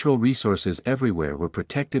 natural resources everywhere were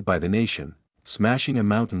protected by the nation. Smashing a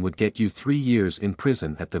mountain would get you 3 years in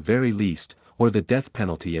prison at the very least, or the death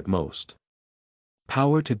penalty at most.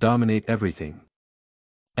 Power to dominate everything.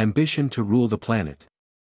 Ambition to rule the planet.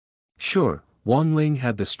 Sure, Wang Ling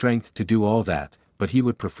had the strength to do all that, but he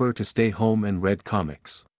would prefer to stay home and read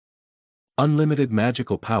comics. Unlimited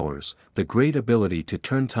magical powers, the great ability to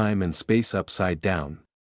turn time and space upside down.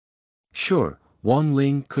 Sure, Wang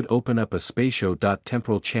Ling could open up a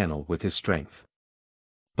spatio-temporal channel with his strength.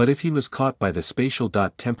 But if he was caught by the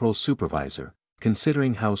spatial-temporal supervisor,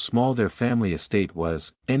 considering how small their family estate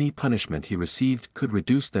was, any punishment he received could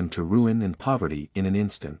reduce them to ruin and poverty in an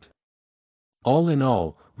instant. All in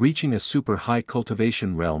all, reaching a super high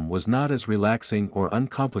cultivation realm was not as relaxing or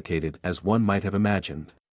uncomplicated as one might have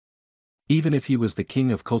imagined. Even if he was the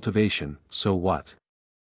king of cultivation, so what?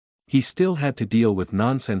 He still had to deal with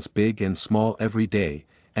nonsense big and small every day,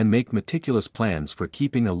 and make meticulous plans for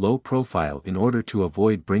keeping a low profile in order to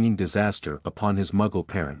avoid bringing disaster upon his Muggle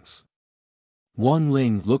parents. Wang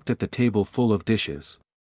Ling looked at the table full of dishes.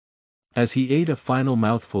 As he ate a final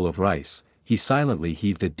mouthful of rice, he silently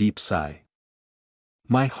heaved a deep sigh.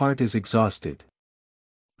 My heart is exhausted.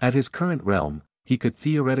 At his current realm, he could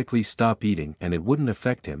theoretically stop eating and it wouldn't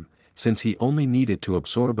affect him, since he only needed to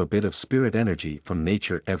absorb a bit of spirit energy from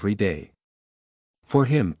nature every day. For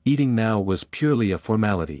him, eating now was purely a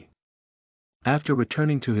formality. After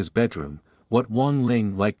returning to his bedroom, what Wang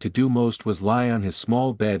Ling liked to do most was lie on his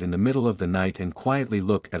small bed in the middle of the night and quietly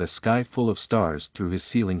look at a sky full of stars through his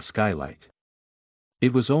ceiling skylight.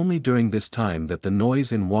 It was only during this time that the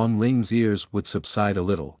noise in Wang Ling's ears would subside a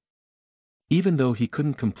little. Even though he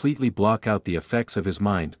couldn't completely block out the effects of his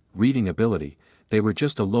mind-reading ability, they were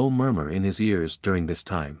just a low murmur in his ears during this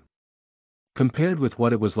time. Compared with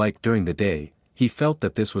what it was like during the day, he felt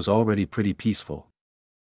that this was already pretty peaceful.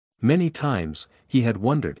 Many times, he had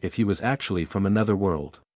wondered if he was actually from another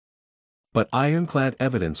world. But ironclad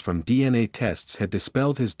evidence from DNA tests had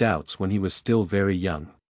dispelled his doubts when he was still very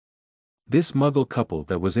young. This Muggle couple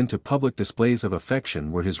that was into public displays of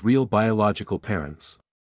affection were his real biological parents.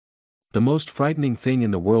 The most frightening thing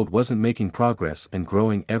in the world wasn't making progress and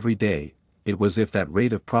growing every day, it was if that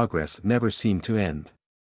rate of progress never seemed to end.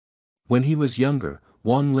 When he was younger,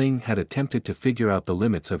 Wang Ling had attempted to figure out the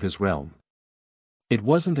limits of his realm. It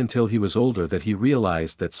wasn't until he was older that he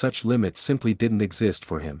realized that such limits simply didn't exist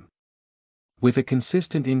for him. With a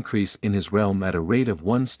consistent increase in his realm at a rate of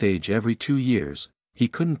 1 stage every 2 years, he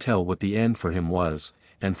couldn't tell what the end for him was,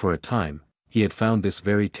 and for a time, he had found this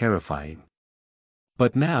very terrifying.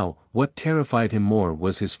 But now, what terrified him more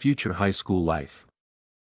was his future high school life.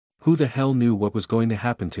 Who the hell knew what was going to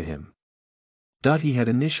happen to him? He had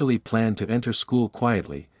initially planned to enter school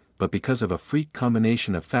quietly, but because of a freak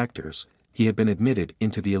combination of factors, he had been admitted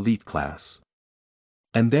into the elite class.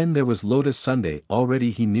 And then there was Lotus Sunday.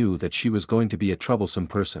 Already he knew that she was going to be a troublesome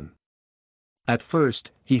person. At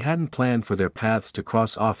first, he hadn't planned for their paths to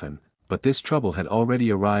cross often, but this trouble had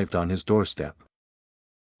already arrived on his doorstep.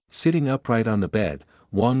 Sitting upright on the bed,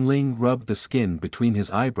 Wang Ling rubbed the skin between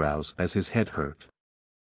his eyebrows as his head hurt.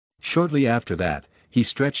 Shortly after that, he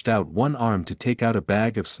stretched out one arm to take out a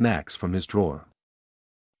bag of snacks from his drawer.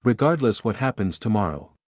 Regardless what happens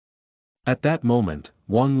tomorrow. At that moment,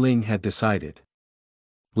 Wang Ling had decided.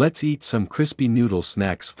 Let's eat some crispy noodle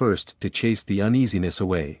snacks first to chase the uneasiness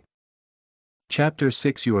away. Chapter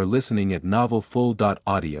 6. You are listening at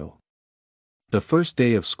novelfull.audio. The first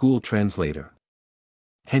day of school. Translator.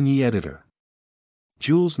 Henyi Editor.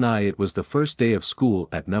 Jules Nye. It was the first day of school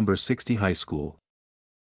at number 60 high school.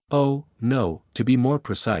 Oh, no, to be more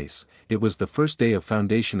precise, it was the first day of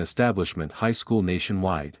Foundation Establishment High School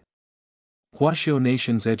nationwide. Huaxiao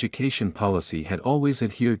Nation's education policy had always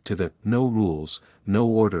adhered to the "no rules, no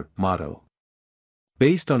order" motto.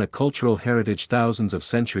 Based on a cultural heritage thousands of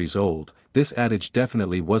centuries old, this adage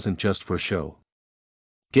definitely wasn't just for show.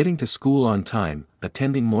 Getting to school on time,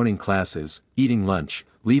 attending morning classes, eating lunch,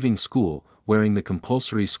 leaving school, wearing the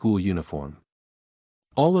compulsory school uniform.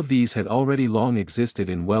 All of these had already long existed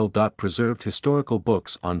in well-preserved historical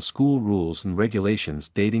books on school rules and regulations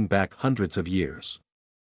dating back hundreds of years.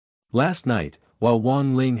 Last night, while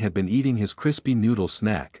Wang Ling had been eating his crispy noodle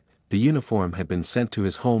snack, the uniform had been sent to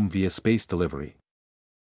his home via space delivery.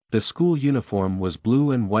 The school uniform was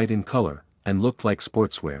blue and white in color, and looked like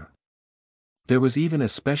sportswear. There was even a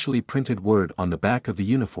specially printed word on the back of the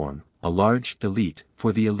uniform, a large "Elite"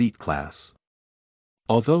 for the elite class.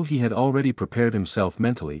 Although he had already prepared himself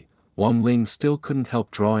mentally, Wang Ling still couldn't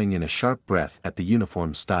help drawing in a sharp breath at the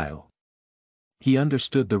uniform style. He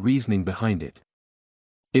understood the reasoning behind it.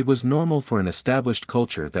 It was normal for an established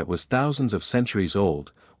culture that was thousands of centuries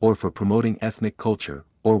old, or for promoting ethnic culture,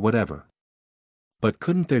 or whatever. But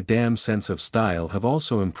couldn't their damn sense of style have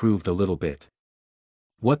also improved a little bit?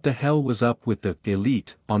 What the hell was up with the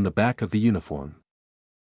 "elite" on the back of the uniform?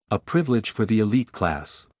 A privilege for the elite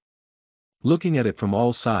class. Looking at it from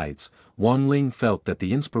all sides, Wang Ling felt that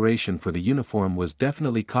the inspiration for the uniform was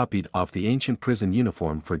definitely copied off the ancient prison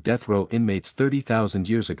uniform for death row inmates 30,000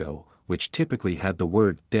 years ago, which typically had the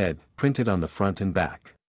word "dead" printed on the front and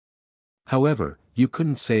back. However, you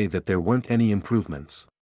couldn't say that there weren't any improvements.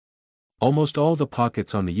 Almost all the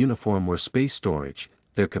pockets on the uniform were space storage,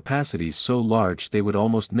 their capacities so large they would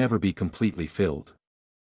almost never be completely filled.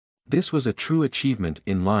 This was a true achievement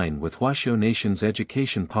in line with Huaxiao Nation's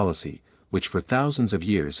education policy, which for thousands of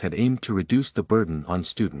years had aimed to reduce the burden on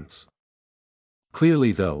students.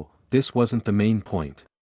 Clearly though, this wasn't the main point.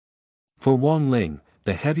 For Wang Ling,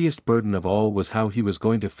 the heaviest burden of all was how he was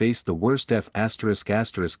going to face the worst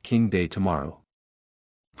King Day tomorrow.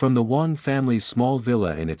 From the Wang family's small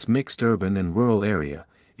villa in its mixed urban and rural area,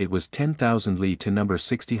 it was 10,000 li to number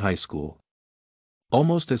 60 high school.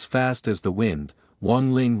 Almost as fast as the wind,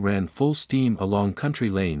 Wang Ling ran full steam along country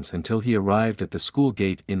lanes until he arrived at the school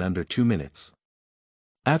gate in under 2 minutes.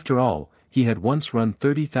 After all, he had once run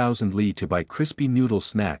 30,000 li to buy crispy noodle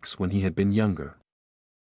snacks when he had been younger.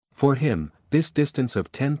 For him, this distance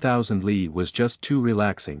of 10,000 li was just too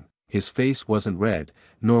relaxing. His face wasn't red,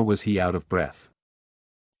 nor was he out of breath.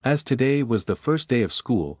 As today was the first day of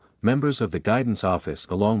school, members of the guidance office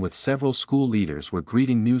along with several school leaders were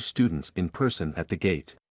greeting new students in person at the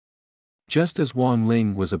gate. Just as Wang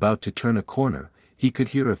Ling was about to turn a corner, he could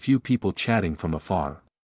hear a few people chatting from afar.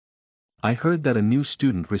 I heard that a new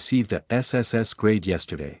student received a SSS grade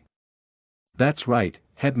yesterday. That's right,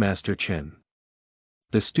 Headmaster Chen.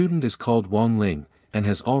 The student is called Wang Ling, and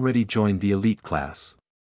has already joined the elite class.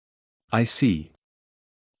 I see.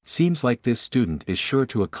 Seems like this student is sure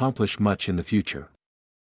to accomplish much in the future.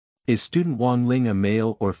 Is student Wang Ling a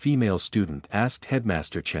male or female student? Asked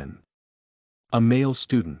Headmaster Chen. A male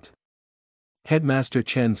student. Headmaster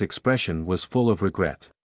Chen's expression was full of regret.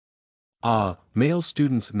 Ah, male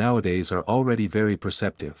students nowadays are already very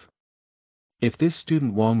perceptive. If this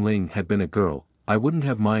student Wang Ling had been a girl, I wouldn't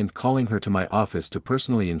have minded calling her to my office to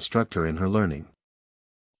personally instruct her in her learning.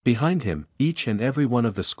 Behind him, each and every one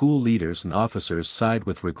of the school leaders and officers sighed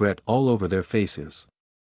with regret all over their faces.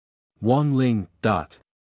 Wang Ling.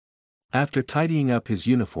 After tidying up his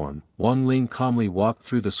uniform, Wang Ling calmly walked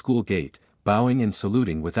through the school gate, bowing and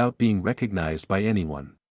saluting without being recognized by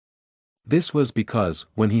anyone. This was because,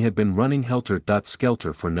 when he had been running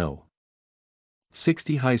helter-skelter for No.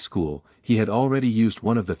 60 high school, he had already used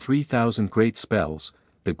one of the 3,000 great spells,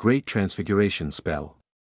 the Great Transfiguration spell.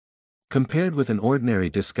 Compared with an ordinary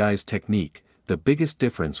disguise technique, the biggest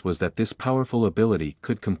difference was that this powerful ability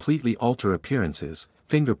could completely alter appearances,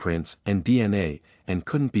 fingerprints and DNA, and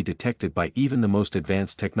couldn't be detected by even the most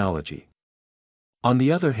advanced technology. On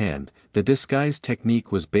the other hand, the disguise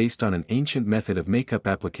technique was based on an ancient method of makeup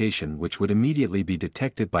application which would immediately be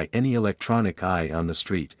detected by any electronic eye on the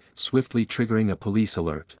street, swiftly triggering a police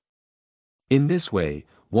alert. In this way,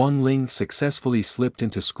 Wang Ling successfully slipped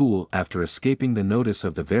into school after escaping the notice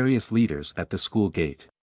of the various leaders at the school gate.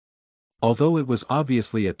 Although it was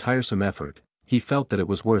obviously a tiresome effort, he felt that it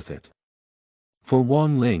was worth it. For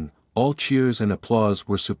Wang Ling, all cheers and applause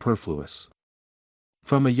were superfluous.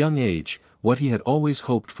 From a young age, what he had always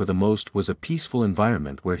hoped for the most was a peaceful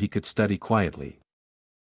environment where he could study quietly.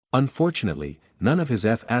 Unfortunately, none of his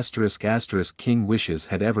King wishes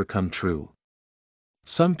had ever come true.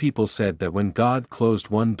 Some people said that when God closed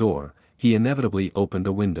one door, he inevitably opened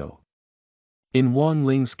a window. In Wang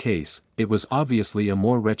Ling's case, it was obviously a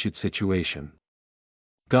more wretched situation.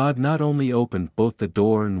 God not only opened both the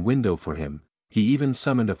door and window for him, he even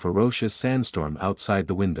summoned a ferocious sandstorm outside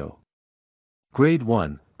the window. Grade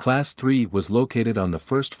 1, Class 3 was located on the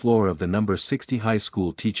first floor of the number 60 high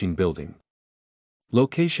school teaching building.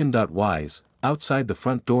 Location-wise, outside the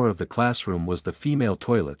front door of the classroom was the female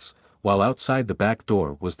toilets, while outside the back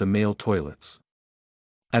door was the male toilets.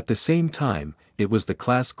 At the same time, it was the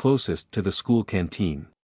class closest to the school canteen.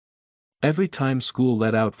 Every time school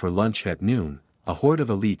let out for lunch at noon, a horde of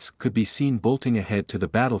elites could be seen bolting ahead to the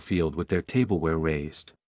battlefield with their tableware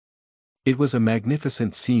raised. It was a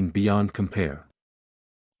magnificent scene beyond compare.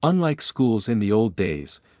 Unlike schools in the old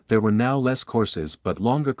days, there were now less courses but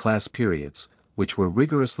longer class periods, which were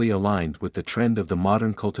rigorously aligned with the trend of the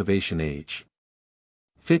modern cultivation age.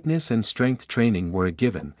 Fitness and strength training were a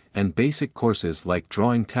given, and basic courses like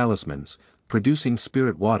drawing talismans, producing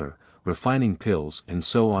spirit water, refining pills and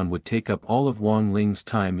so on would take up all of Wang Ling's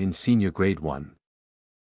time in senior grade 1.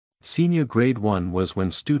 Senior grade 1 was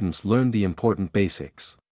when students learned the important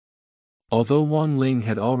basics. Although Wang Ling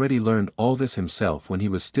had already learned all this himself when he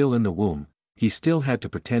was still in the womb, he still had to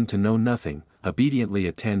pretend to know nothing, obediently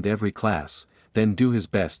attend every class, then do his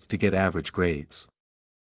best to get average grades.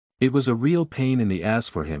 It was a real pain in the ass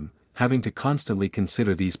for him, having to constantly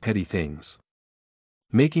consider these petty things.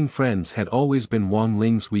 Making friends had always been Wang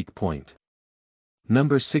Ling's weak point.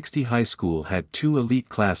 Number 60 high school had 2 elite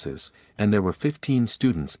classes, and there were 15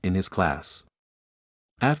 students in his class.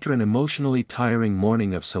 After an emotionally tiring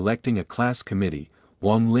morning of selecting a class committee,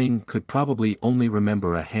 Wang Ling could probably only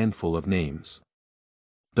remember a handful of names.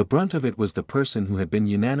 The brunt of it was the person who had been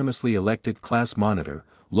unanimously elected class monitor,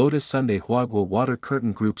 Lotus Sunday Huagua Water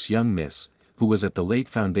Curtain Group's young miss, who was at the late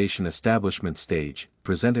foundation establishment stage,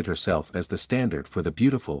 presented herself as the standard for the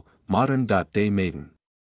beautiful, modern-day maiden.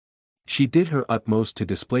 She did her utmost to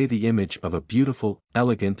display the image of a beautiful,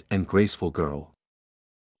 elegant and graceful girl.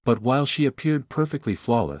 But while she appeared perfectly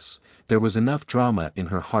flawless, there was enough drama in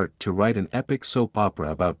her heart to write an epic soap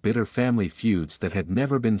opera about bitter family feuds that had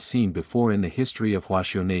never been seen before in the history of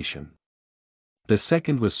Huaxiu Nation. The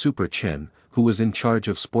second was Super Chen, who was in charge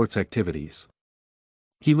of sports activities.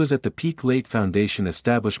 He was at the peak late foundation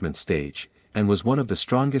establishment stage, and was one of the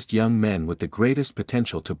strongest young men with the greatest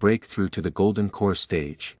potential to break through to the golden core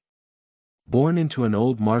stage. Born into an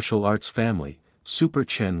old martial arts family, Super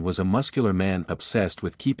Chen was a muscular man obsessed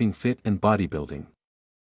with keeping fit and bodybuilding.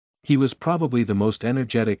 He was probably the most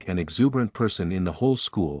energetic and exuberant person in the whole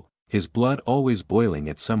school, his blood always boiling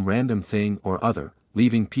at some random thing or other,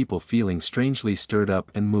 leaving people feeling strangely stirred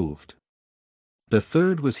up and moved. The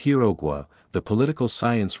third was Hirogua, the political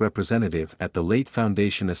science representative at the late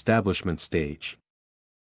foundation establishment stage.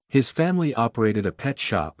 His family operated a pet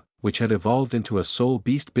shop, which had evolved into a soul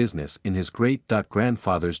beast business in his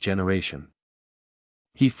great-grandfather's generation.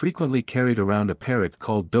 He frequently carried around a parrot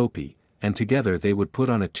called Dopey, and together they would put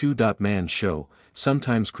on a two-man show,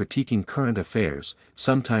 sometimes critiquing current affairs,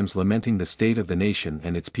 sometimes lamenting the state of the nation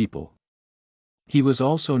and its people. He was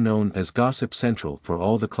also known as Gossip Central for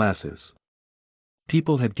all the classes.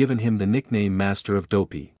 People had given him the nickname Master of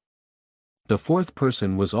Dopey. The fourth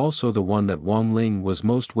person was also the one that Wang Ling was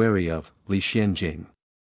most wary of, Li Xianjing.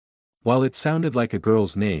 While it sounded like a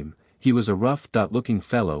girl's name, he was a rough-looking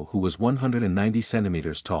fellow who was 190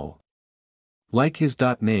 centimeters tall. Like his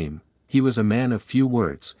name, he was a man of few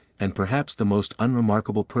words, and perhaps the most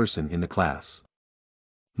unremarkable person in the class.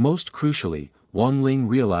 Most crucially, Wang Ling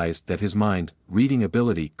realized that his reading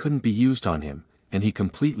ability couldn't be used on him, and he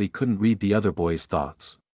completely couldn't read the other boy's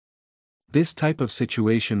thoughts. This type of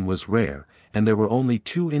situation was rare, and there were only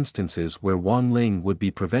 2 instances where Wang Ling would be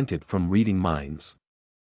prevented from reading minds.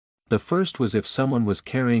 The first was if someone was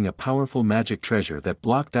carrying a powerful magic treasure that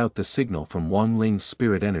blocked out the signal from Wang Ling's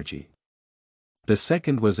spirit energy. The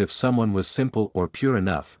second was if someone was simple or pure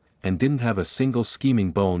enough, and didn't have a single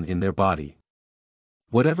scheming bone in their body.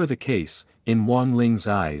 Whatever the case, in Wang Ling's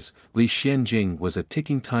eyes, Li Xianjing was a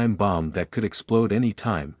ticking time bomb that could explode any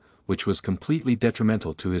time, which was completely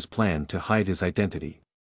detrimental to his plan to hide his identity.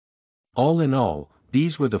 All in all,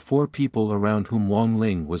 these were the four people around whom Wang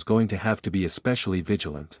Ling was going to have to be especially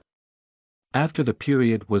vigilant. After the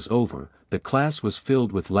period was over, the class was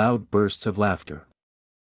filled with loud bursts of laughter.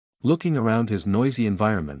 Looking around his noisy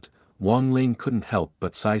environment, Wang Ling couldn't help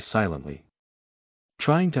but sigh silently.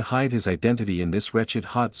 Trying to hide his identity in this wretched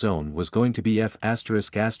hot zone was going to be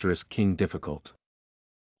King difficult.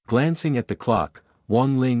 Glancing at the clock,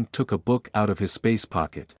 Wang Ling took a book out of his space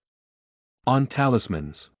pocket. On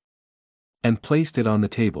talismans. And placed it on the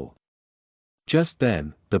table. Just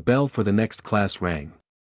then, the bell for the next class rang.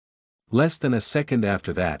 Less than a second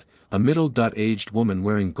after that, a middle-aged woman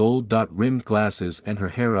wearing gold-rimmed glasses and her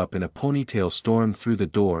hair up in a ponytail stormed through the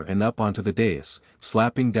door and up onto the dais,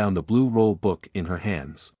 slapping down the blue roll book in her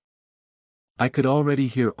hands. I could already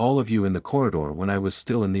hear all of you in the corridor when I was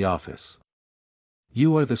still in the office.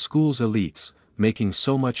 You are the school's elites, making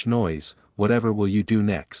so much noise, whatever will you do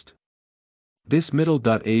next? This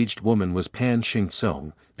middle-aged woman was Pan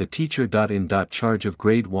Xingtsong, the teacher in charge of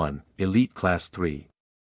Grade 1, Elite Class 3.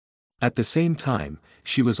 At the same time,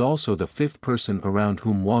 she was also the fifth person around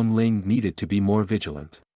whom Wang Ling needed to be more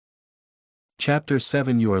vigilant. Chapter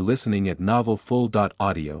 7 You are listening at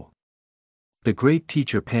novelfull.audio. The Great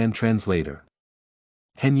Teacher Pan Translator.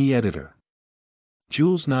 Henyi Editor.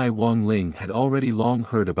 Jules Nai Wang Ling had already long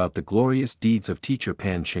heard about the glorious deeds of teacher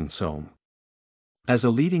Pan Xingtsong. As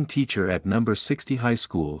a leading teacher at No. 60 High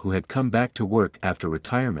School who had come back to work after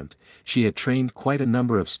retirement, she had trained quite a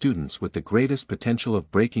number of students with the greatest potential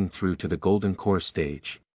of breaking through to the Golden Core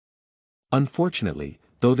stage. Unfortunately,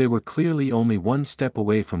 though they were clearly only one step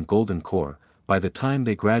away from Golden Core, by the time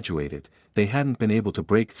they graduated, they hadn't been able to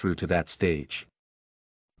break through to that stage.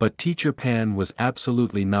 But Teacher Pan was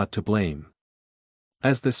absolutely not to blame.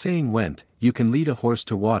 As the saying went, you can lead a horse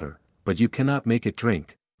to water, but you cannot make it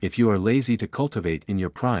drink. If you are lazy to cultivate in your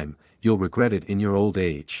prime, you'll regret it in your old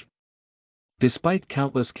age. Despite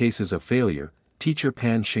countless cases of failure, teacher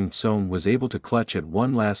Pan Xingtsong was able to clutch at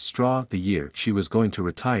one last straw the year she was going to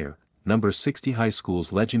retire, No. 60 High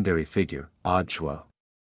School's legendary figure, Odd.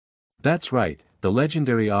 That's right, the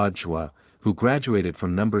legendary Odd, who graduated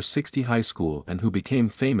from No. 60 High School and who became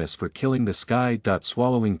famous for killing the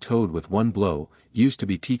sky-swallowing toad with one blow, used to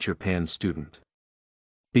be teacher Pan's student.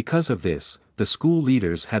 Because of this, the school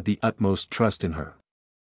leaders had the utmost trust in her.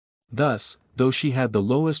 Thus, though she had the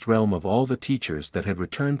lowest realm of all the teachers that had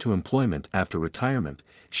returned to employment after retirement,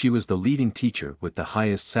 she was the leading teacher with the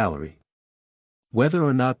highest salary. Whether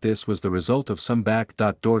or not this was the result of some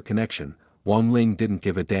back-door connection, Wang Ling didn't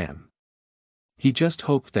give a damn. He just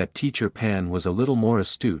hoped that teacher Pan was a little more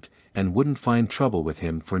astute, and wouldn't find trouble with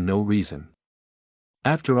him for no reason.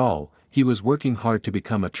 After all, he was working hard to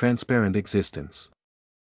become a transparent existence.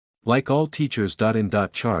 Like all teachers in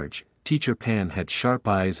charge, teacher Pan had sharp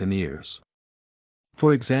eyes and ears.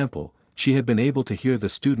 For example, she had been able to hear the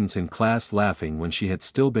students in class laughing when she had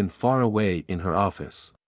still been far away in her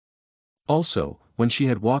office. Also, when she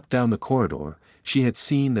had walked down the corridor, she had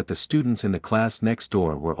seen that the students in the class next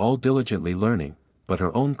door were all diligently learning, but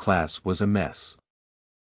her own class was a mess.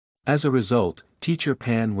 As a result, teacher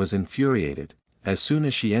Pan was infuriated. As soon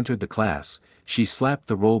as she entered the class, she slapped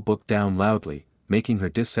the roll book down loudly, making her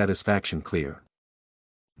dissatisfaction clear.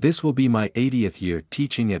 This will be my 80th year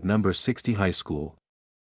teaching at No. 60 High School.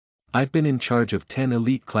 I've been in charge of 10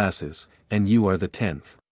 elite classes, and you are the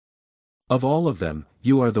 10th. Of all of them,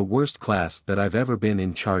 you are the worst class that I've ever been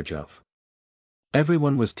in charge of.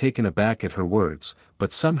 Everyone was taken aback at her words,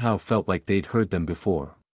 but somehow felt like they'd heard them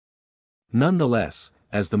before. Nonetheless,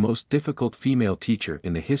 as the most difficult female teacher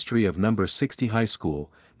in the history of No. 60 High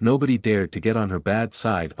School, nobody dared to get on her bad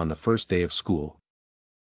side on the first day of school.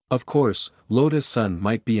 Of course, Lota's son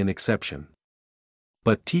might be an exception.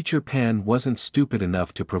 But teacher Pan wasn't stupid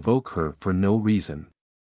enough to provoke her for no reason.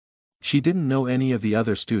 She didn't know any of the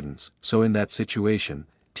other students, so in that situation,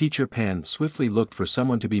 teacher Pan swiftly looked for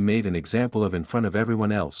someone to be made an example of in front of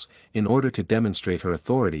everyone else, in order to demonstrate her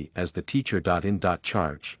authority as the teacher in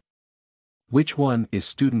charge. Which one is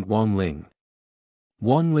student Wang Ling?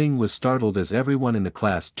 Wang Ling was startled as everyone in the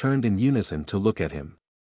class turned in unison to look at him.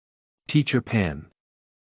 Teacher Pan.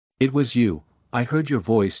 It was you, I heard your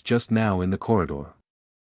voice just now in the corridor.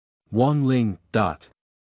 Wang Ling.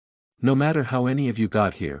 No matter how any of you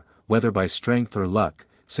got here, whether by strength or luck,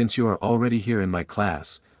 since you are already here in my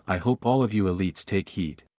class, I hope all of you elites take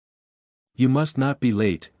heed. You must not be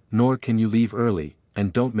late, nor can you leave early,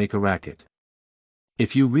 and don't make a racket.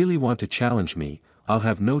 If you really want to challenge me, I'll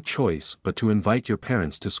have no choice but to invite your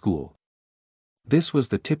parents to school. This was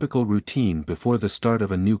the typical routine before the start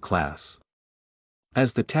of a new class.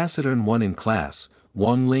 As the taciturn one in class,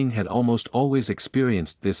 Wang Ling had almost always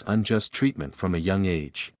experienced this unjust treatment from a young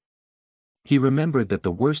age. He remembered that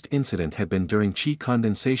the worst incident had been during Qi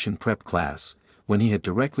condensation prep class, when he had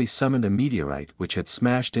directly summoned a meteorite which had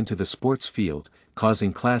smashed into the sports field,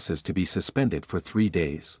 causing classes to be suspended for 3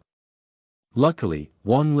 days. Luckily,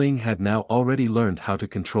 Wang Ling had now already learned how to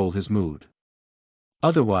control his mood.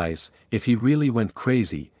 Otherwise, if he really went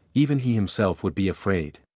crazy, even he himself would be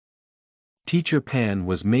afraid. Teacher Pan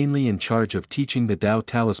was mainly in charge of teaching the Tao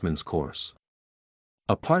Talismans course.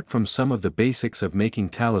 Apart from some of the basics of making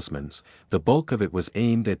talismans, the bulk of it was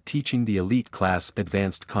aimed at teaching the elite class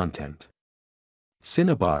advanced content.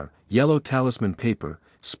 Cinnabar, yellow talisman paper,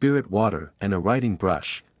 spirit water and a writing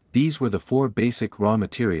brush, these were the 4 basic raw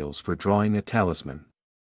materials for drawing a talisman.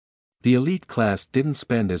 The elite class didn't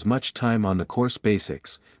spend as much time on the course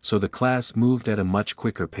basics, so the class moved at a much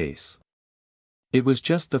quicker pace. It was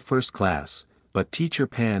just the first class, but Teacher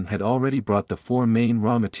Pan had already brought the 4 main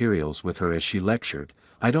raw materials with her as she lectured.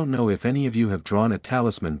 I don't know if any of you have drawn a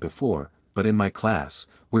talisman before, but in my class,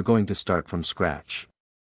 we're going to start from scratch.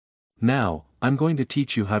 Now, I'm going to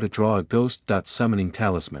teach you how to draw a ghost summoning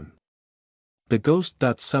talisman. The ghost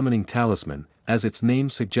summoning talisman, as its name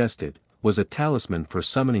suggested, was a talisman for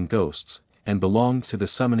summoning ghosts, and belonged to the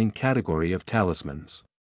summoning category of talismans.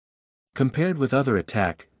 Compared with other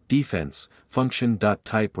attack, defense, function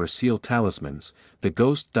type or seal talismans, the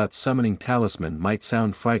ghost summoning talisman might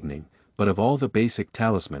sound frightening, but of all the basic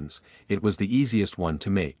talismans, it was the easiest one to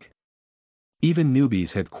make. Even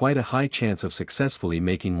newbies had quite a high chance of successfully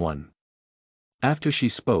making one. After she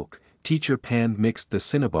spoke, Teacher Pan mixed the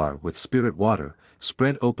cinnabar with spirit water,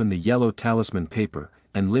 spread open the yellow talisman paper,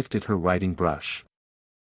 and lifted her writing brush.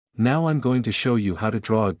 Now I'm going to show you how to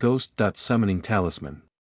draw a ghost summoning talisman.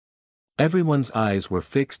 Everyone's eyes were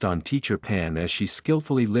fixed on Teacher Pan as she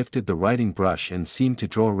skillfully lifted the writing brush and seemed to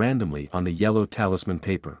draw randomly on the yellow talisman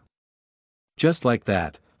paper. Just like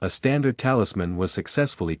that, a standard talisman was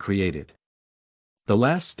successfully created. The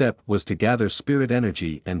last step was to gather spirit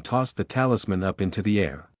energy and toss the talisman up into the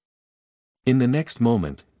air. In the next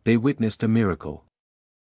moment, they witnessed a miracle.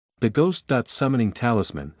 The ghost summoning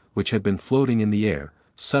talisman, which had been floating in the air,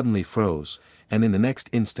 suddenly froze, and in the next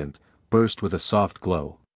instant, burst with a soft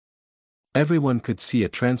glow. Everyone could see a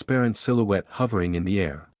transparent silhouette hovering in the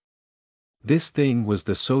air. This thing was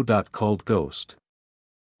the so-called ghost.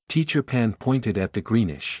 Teacher Pan pointed at the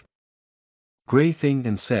greenish gray thing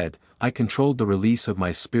and said, I controlled the release of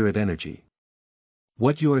my spirit energy.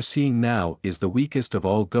 What you are seeing now is the weakest of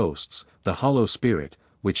all ghosts, the hollow spirit,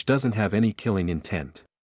 which doesn't have any killing intent.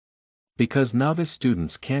 Because novice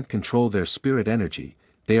students can't control their spirit energy,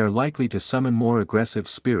 they are likely to summon more aggressive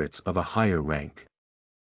spirits of a higher rank.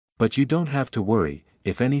 But you don't have to worry,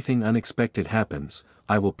 if anything unexpected happens,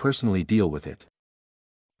 I will personally deal with it.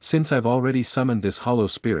 Since I've already summoned this hollow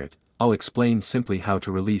spirit, I'll explain simply how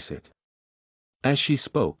to release it. As she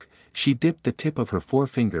spoke, she dipped the tip of her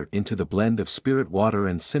forefinger into the blend of spirit water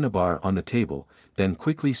and cinnabar on the table, then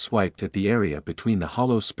quickly swiped at the area between the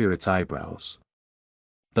hollow spirit's eyebrows.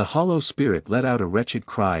 The hollow spirit let out a wretched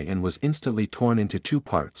cry and was instantly torn into 2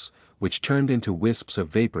 parts, which turned into wisps of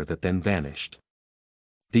vapor that then vanished.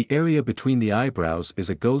 The area between the eyebrows is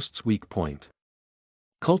a ghost's weak point.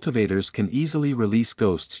 Cultivators can easily release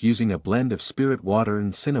ghosts using a blend of spirit water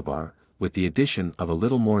and cinnabar, with the addition of a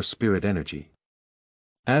little more spirit energy.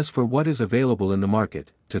 As for what is available in the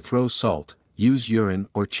market, to throw salt, use urine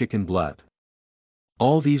or chicken blood.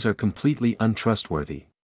 All these are completely untrustworthy.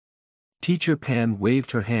 Teacher Pan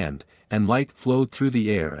waved her hand, and light flowed through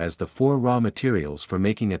the air as the 4 raw materials for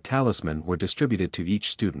making a talisman were distributed to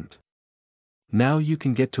each student. Now you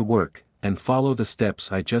can get to work, and follow the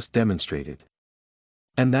steps I just demonstrated.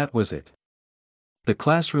 And that was it. The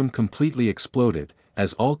classroom completely exploded,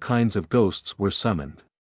 as all kinds of ghosts were summoned.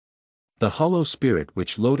 The hollow spirit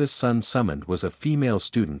which Lotus Sun summoned was a female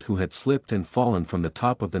student who had slipped and fallen from the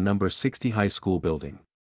top of the number 60 high school building.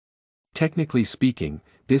 Technically speaking,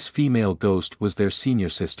 this female ghost was their senior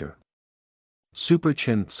sister. Super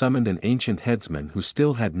Chen summoned an ancient headsman who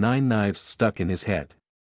still had 9 knives stuck in his head.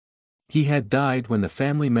 He had died when the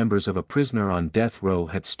family members of a prisoner on death row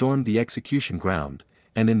had stormed the execution ground,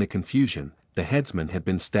 and in the confusion, the headsman had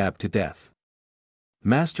been stabbed to death.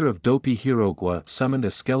 Master of Dopey Hirogwa summoned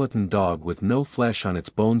a skeleton dog with no flesh on its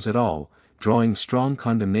bones at all, drawing strong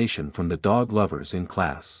condemnation from the dog lovers in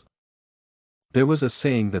class. There was a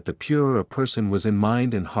saying that the purer a person was in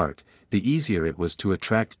mind and heart, the easier it was to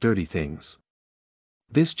attract dirty things.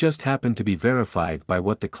 This just happened to be verified by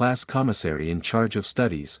what the class commissary in charge of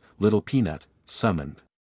studies, Little Peanut, summoned.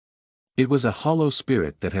 It was a hollow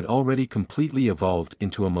spirit that had already completely evolved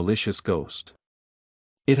into a malicious ghost.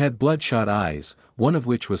 It had bloodshot eyes, one of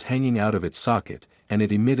which was hanging out of its socket, and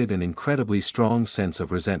it emitted an incredibly strong sense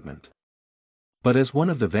of resentment. But as one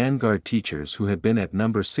of the vanguard teachers who had been at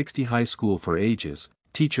number 60 high school for ages,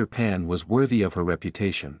 Teacher Pan was worthy of her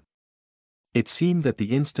reputation. It seemed that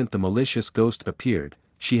the instant the malicious ghost appeared,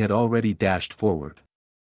 she had already dashed forward.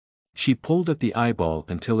 She pulled at the eyeball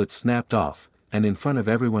until it snapped off, and in front of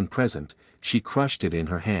everyone present, she crushed it in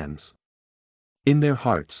her hands. In their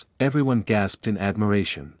hearts, everyone gasped in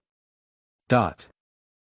admiration.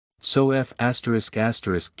 So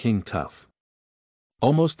King tough.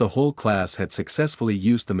 Almost the whole class had successfully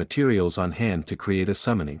used the materials on hand to create a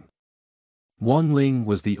summoning. Wang Ling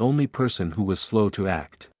was the only person who was slow to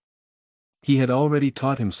act. He had already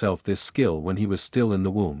taught himself this skill when he was still in the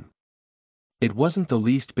womb. It wasn't the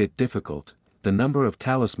least bit difficult. The number of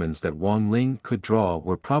talismans that Wang Ling could draw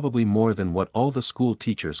were probably more than what all the school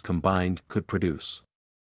teachers combined could produce.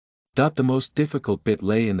 The most difficult bit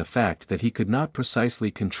lay in the fact that he could not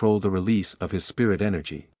precisely control the release of his spirit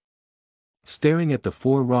energy. Staring at the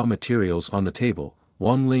 4 raw materials on the table,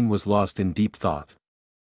 Wang Ling was lost in deep thought.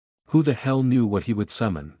 Who the hell knew what he would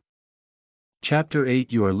summon? Chapter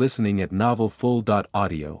 8. You are listening at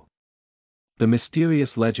novelfull.audio. The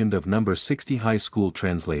Mysterious Legend of Number 60 High School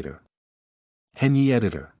Translator. Henyi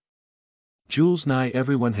Editor. Jules Nye.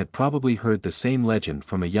 Everyone had probably heard the same legend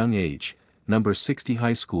from a young age. Number 60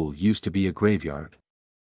 High School used to be a graveyard.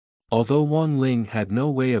 Although Wang Ling had no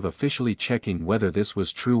way of officially checking whether this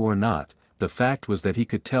was true or not, the fact was that he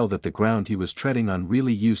could tell that the ground he was treading on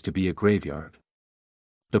really used to be a graveyard.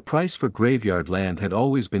 The price for graveyard land had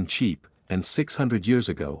always been cheap, and 600 years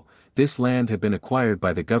ago, this land had been acquired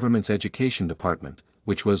by the government's education department,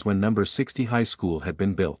 which was when number 60 high school had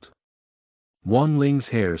been built. Wang Ling's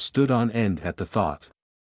hair stood on end at the thought.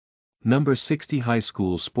 Number 60 high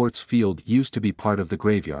school sports field used to be part of the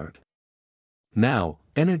graveyard. Now,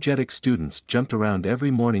 energetic students jumped around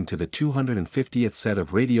every morning to the 250th set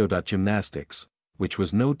of radio gymnastics, which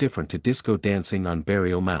was no different to disco dancing on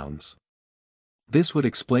burial mounds. This would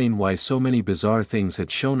explain why so many bizarre things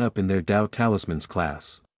had shown up in their Tao Talismans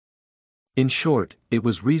class. In short, it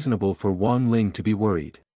was reasonable for Wang Ling to be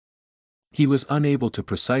worried. He was unable to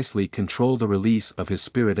precisely control the release of his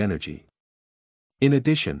spirit energy. In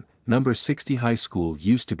addition, number 60 high school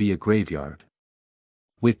used to be a graveyard.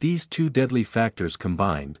 With these 2 deadly factors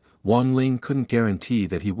combined, Wang Ling couldn't guarantee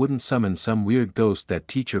that he wouldn't summon some weird ghost that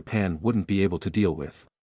Teacher Pan wouldn't be able to deal with.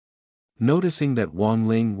 Noticing that Wang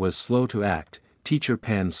Ling was slow to act, Teacher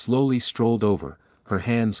Pan slowly strolled over, her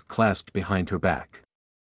hands clasped behind her back.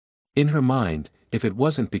 In her mind, if it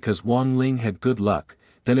wasn't because Wang Ling had good luck,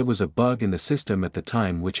 then it was a bug in the system at the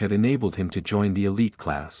time which had enabled him to join the elite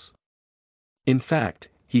class. In fact,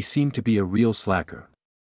 he seemed to be a real slacker.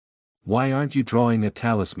 Why aren't you drawing a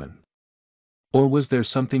talisman? Or was there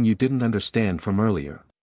something you didn't understand from earlier?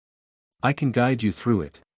 I can guide you through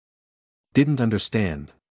it. Didn't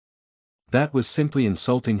understand. That was simply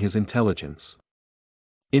insulting his intelligence.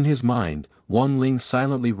 In his mind, Wang Ling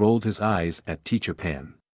silently rolled his eyes at Teacher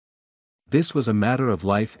Pan. This was a matter of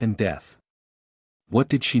life and death. What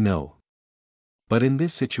did she know? But in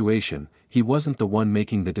this situation, he wasn't the one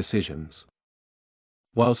making the decisions.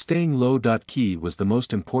 While staying low. Key was the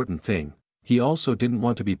most important thing, he also didn't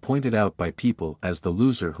want to be pointed out by people as the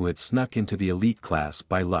loser who had snuck into the elite class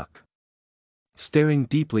by luck. Staring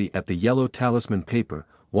deeply at the yellow talisman paper,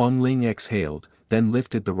 Wang Ling exhaled, then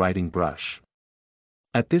lifted the writing brush.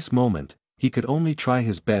 At this moment, he could only try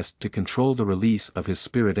his best to control the release of his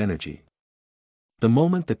spirit energy. The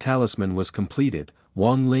moment the talisman was completed,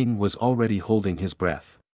 Wang Ling was already holding his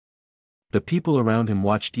breath. The people around him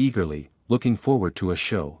watched eagerly, looking forward to a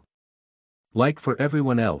show. Like for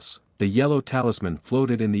everyone else, the yellow talisman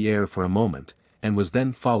floated in the air for a moment, and was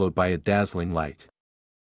then followed by a dazzling light.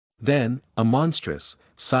 Then, a monstrous,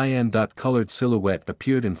 cyan-colored silhouette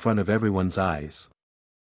appeared in front of everyone's eyes.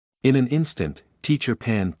 In an instant, Teacher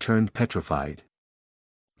Pan turned petrified.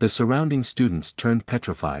 The surrounding students turned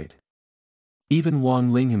petrified. Even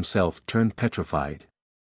Wang Ling himself turned petrified.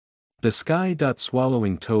 The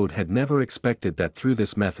sky-swallowing toad had never expected that through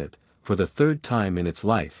this method, for the 3rd time in its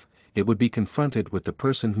life, it would be confronted with the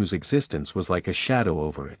person whose existence was like a shadow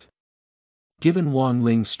over it. Given Wang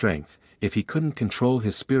Ling's strength, if he couldn't control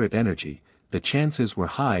his spirit energy, the chances were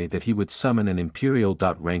high that he would summon an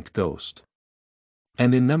imperial-ranked ghost.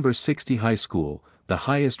 And in number 60 high school, the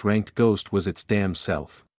highest ranked ghost was its damn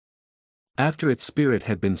self. After its spirit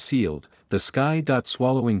had been sealed, the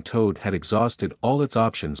sky-swallowing toad had exhausted all its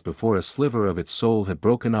options before a sliver of its soul had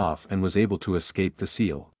broken off and was able to escape the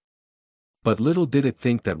seal. But little did it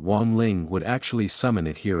think that Wang Ling would actually summon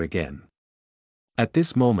it here again. At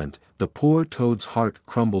this moment, the poor toad's heart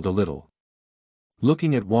crumbled a little.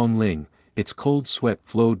 Looking at Wang Ling, its cold sweat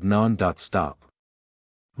flowed non-stop.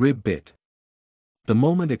 Rib bit. The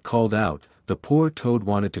moment it called out, the poor toad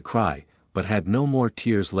wanted to cry, but had no more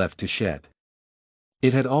tears left to shed.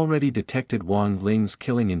 It had already detected Wang Ling's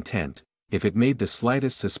killing intent. If it made the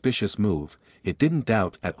slightest suspicious move, it didn't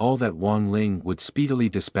doubt at all that Wang Ling would speedily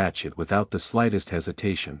dispatch it without the slightest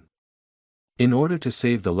hesitation. In order to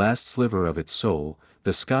save the last sliver of its soul,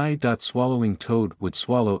 the sky-swallowing toad would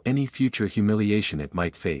swallow any future humiliation it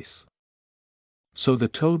might face. So the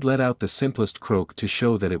toad let out the simplest croak to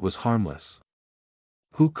show that it was harmless.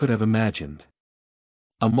 Who could have imagined?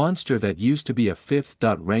 A monster that used to be a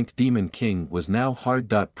 5th-ranked demon king was now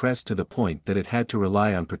hard-pressed to the point that it had to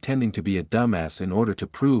rely on pretending to be a dumbass in order to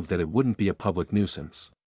prove that it wouldn't be a public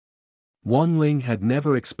nuisance. Wang Ling had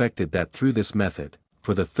never expected that through this method,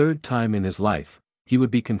 for the third time in his life, he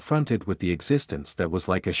would be confronted with the existence that was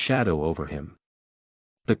like a shadow over him.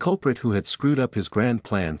 The culprit who had screwed up his grand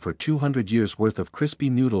plan for 200 years' worth of crispy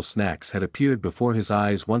noodle snacks had appeared before his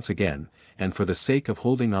eyes once again, and for the sake of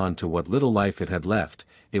holding on to what little life it had left,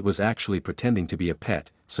 it was actually pretending to be a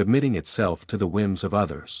pet, submitting itself to the whims of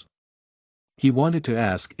others. He wanted to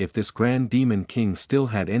ask if this grand demon king still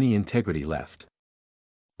had any integrity left.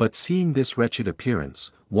 But seeing this wretched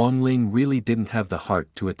appearance, Wang Ling really didn't have the heart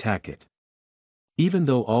to attack it. Even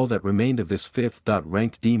though all that remained of this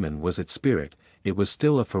 5th-ranked demon was its spirit, it was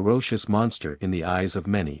still a ferocious monster in the eyes of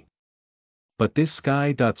many. But this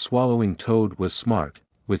sky-swallowing toad was smart.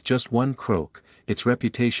 With just one croak, its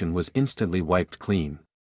reputation was instantly wiped clean.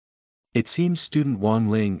 It seems student Wang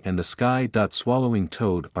Ling and the sky-swallowing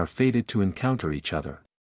toad are fated to encounter each other.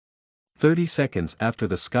 30 seconds after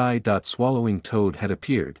the sky-swallowing toad had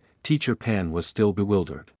appeared, Teacher Pan was still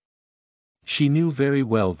bewildered. She knew very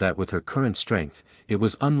well that with her current strength, it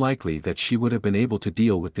was unlikely that she would have been able to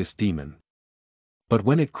deal with this demon. But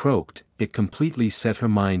when it croaked, it completely set her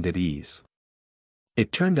mind at ease.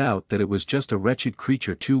 It turned out that it was just a wretched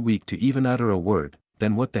creature too weak to even utter a word.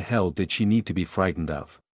 Then what the hell did she need to be frightened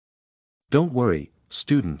of? Don't worry,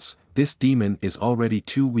 students, this demon is already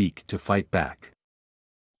too weak to fight back.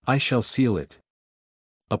 I shall seal it.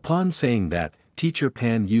 Upon saying that, Teacher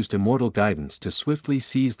Pan used immortal guidance to swiftly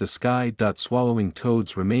seize the sky-swallowing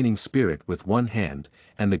toad's remaining spirit with one hand,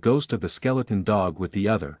 and the ghost of the skeleton dog with the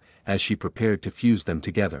other, as she prepared to fuse them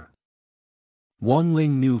together. Wang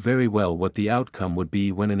Ling knew very well what the outcome would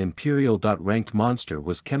be when an imperial-ranked monster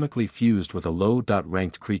was chemically fused with a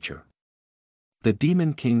low-ranked creature. The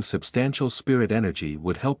Demon King's substantial spirit energy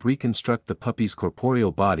would help reconstruct the puppy's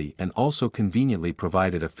corporeal body and also conveniently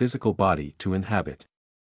provided a physical body to inhabit.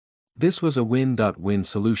 This was a win-win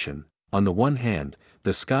solution. On the one hand,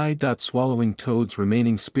 the sky-swallowing toad's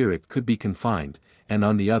remaining spirit could be confined, and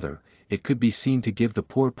on the other, it could be seen to give the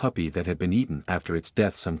poor puppy that had been eaten after its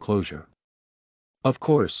death some closure. Of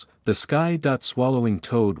course, the sky-swallowing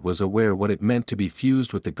toad was aware what it meant to be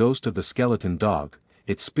fused with the ghost of the skeleton dog.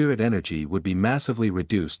 Its spirit energy would be massively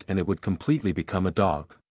reduced and it would completely become a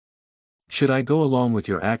dog. Should I go along with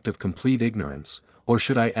your act of complete ignorance, or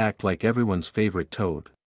should I act like everyone's favorite toad?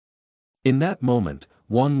 In that moment,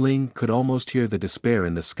 Wang Ling could almost hear the despair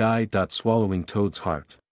in the sky-swallowing toad's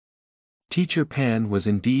heart. Teacher Pan was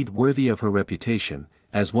indeed worthy of her reputation,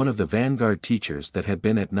 as one of the vanguard teachers that had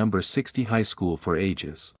been at number 60 high school for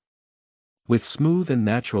ages. With smooth and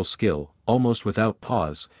natural skill, almost without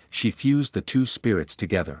pause, she fused the two spirits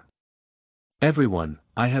together. Everyone,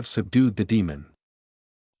 I have subdued the demon.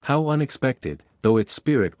 How unexpected, though its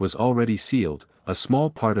spirit was already sealed, a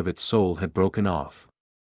small part of its soul had broken off.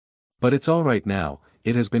 But it's alright now,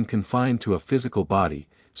 it has been confined to a physical body,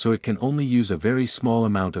 so it can only use a very small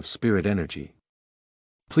amount of spirit energy.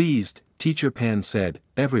 Pleased, Teacher Pan said,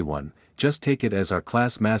 everyone, just take it as our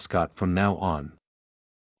class mascot from now on.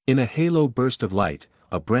 In a halo burst of light,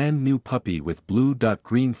 a brand new puppy with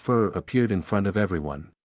blue-green fur appeared in front of everyone.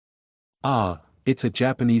 Ah, it's a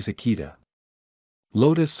Japanese Akita.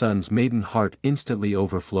 Lotus Sun's maiden heart instantly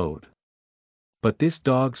overflowed. But this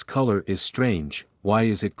dog's color is strange. Why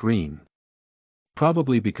is it green?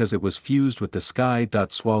 Probably because it was fused with the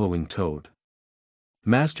sky-swallowing toad.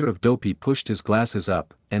 Master of Dopey pushed his glasses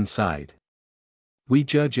up, and sighed. We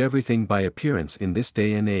judge everything by appearance in this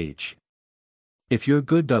day and age. If you're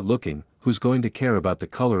good-looking, who's going to care about the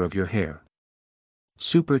color of your hair?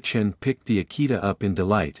 Super Chin picked the Akita up in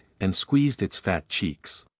delight, and squeezed its fat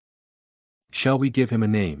cheeks. Shall we give him a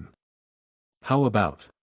name? How about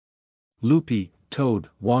Loopy Toad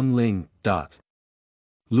Wang Ling,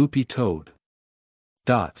 Loopy Toad.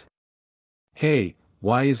 Hey,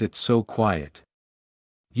 why is it so quiet?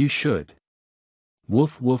 You should.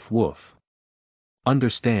 Woof woof woof.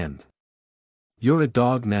 Understand. You're a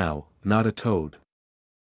dog now, not a toad.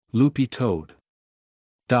 Loopy toad.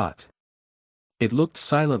 Dot. It looked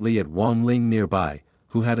silently at Wang Ling nearby,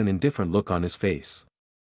 who had an indifferent look on his face.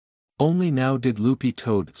 Only now did Loopy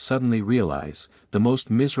Toad suddenly realize, the most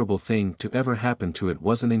miserable thing to ever happen to it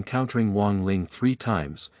wasn't encountering Wang Ling 3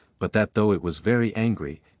 times, but that though it was very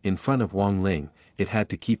angry, in front of Wang Ling, it had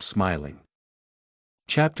to keep smiling.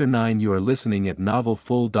 Chapter 9. You are listening at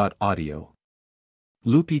novelfull.audio.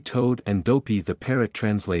 Loopy Toad and Dopey the Parrot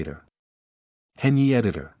Translator. Henny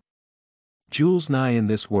Editor. Jules Nye in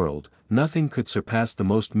this world, nothing could surpass the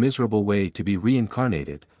most miserable way to be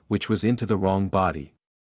reincarnated, which was into the wrong body.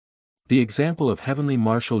 The example of Heavenly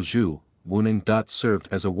Marshal Zhu, Wuning. Served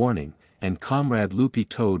as a warning, and Comrade Loopy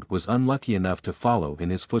Toad was unlucky enough to follow in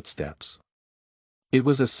his footsteps. It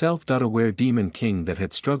was a self-aware demon king that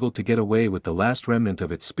had struggled to get away with the last remnant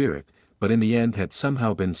of its spirit, but in the end had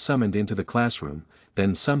somehow been summoned into the classroom,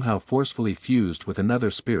 then somehow forcefully fused with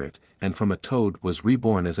another spirit, and from a toad was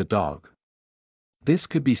reborn as a dog. This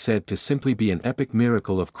could be said to simply be an epic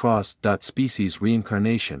miracle of cross-species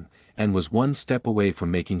reincarnation, and was one step away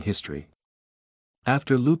from making history.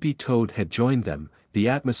 After Loopy Toad had joined them, the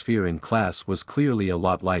atmosphere in class was clearly a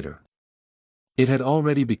lot lighter. It had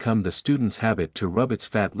already become the student's habit to rub its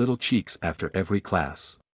fat little cheeks after every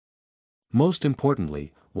class. Most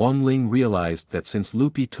importantly, Wang Ling realized that since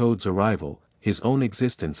Loopy Toad's arrival, his own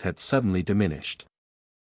existence had suddenly diminished.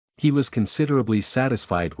 He was considerably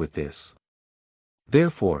satisfied with this.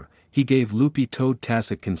 Therefore, he gave Loopy Toad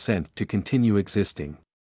tacit consent to continue existing.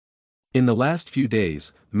 In the last few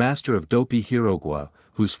days, Master of Dopey Hirogwa,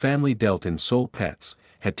 whose family dealt in soul pets,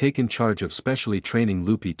 had taken charge of specially training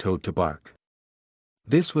Loopy Toad to bark.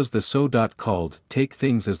 This was the so-called take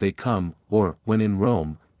things as they come, or, when in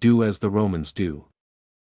Rome, do as the Romans do.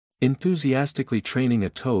 Enthusiastically training a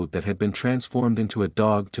toad that had been transformed into a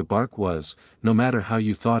dog to bark was, no matter how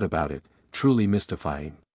you thought about it, truly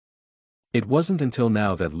mystifying. It wasn't until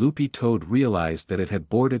now that Loopy Toad realized that it had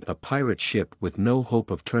boarded a pirate ship with no hope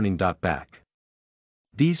of turning back.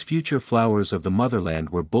 These future flowers of the motherland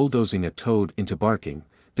were bulldozing a toad into barking.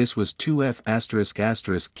 This was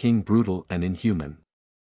 2F*** King brutal and inhuman.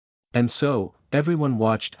 And so, everyone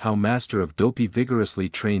watched how Master of Dopey vigorously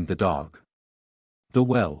trained the dog. The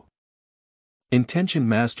well-intentioned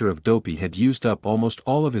Master of Dopey had used up almost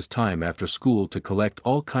all of his time after school to collect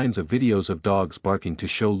all kinds of videos of dogs barking to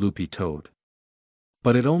show Loopy Toad.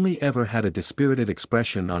 But it only ever had a dispirited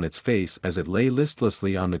expression on its face as it lay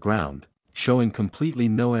listlessly on the ground, showing completely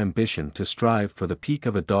no ambition to strive for the peak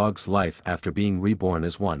of a dog's life after being reborn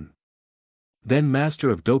as one. Then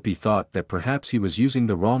Master of Dopey thought that perhaps he was using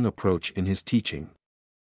the wrong approach in his teaching.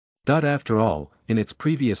 After all, in its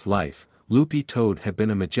previous life, Loopy Toad had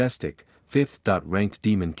been a majestic, 5th-ranked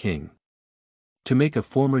demon king. To make a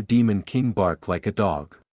former demon king bark like a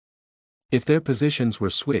dog. If their positions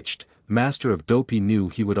were switched, Master of Dopey knew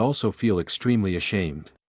he would also feel extremely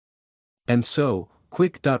ashamed. And so,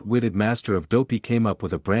 quick-witted Master of Dopey came up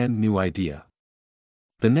with a brand new idea.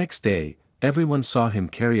 The next day, everyone saw him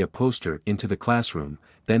carry a poster into the classroom,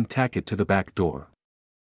 then tack it to the back door.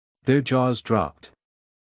 Their jaws dropped.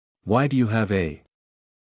 Why do you have a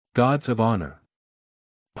Gods of Honor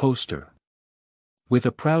poster? With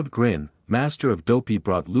a proud grin, Master of Dopey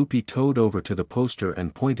brought Loopy Toad over to the poster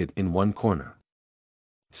and pointed in one corner.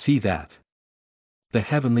 See that? The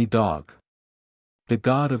heavenly dog. The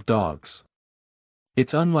god of dogs.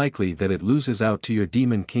 It's unlikely that it loses out to your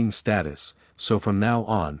demon king status, so from now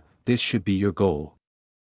on, this should be your goal.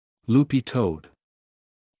 Loopy Toad.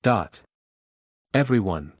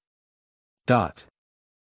 Everyone.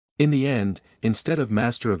 In the end, instead of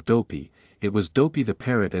Master of Dopey, it was Dopey the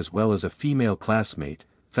parrot as well as a female classmate,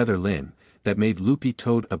 Feather Lin, that made Loopy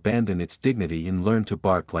Toad abandon its dignity and learn to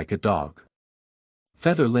bark like a dog.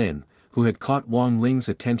 Feather Lin, who had caught Wang Ling's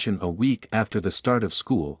attention a week after the start of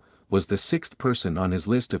school, was the 6th person on his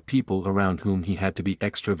list of people around whom he had to be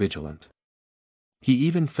extra vigilant. He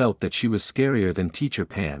even felt that she was scarier than Teacher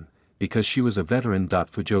Pan, because she was a veteran.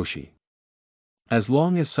 Fujoshi. As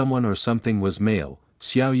long as someone or something was male,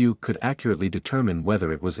 Xiaoyu could accurately determine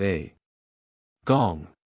whether it was a gong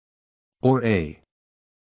or a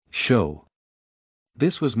show.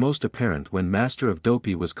 This was most apparent when Master of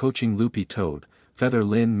Dopey was coaching Loopy Toad. Feather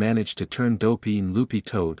Lin managed to turn Dopey and Loopy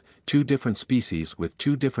Toad, 2 different species with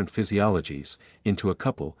 2 different physiologies, into a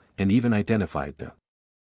couple, and even identified the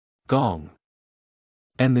gong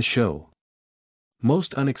and the show.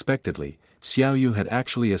 Most unexpectedly, Xiaoyu had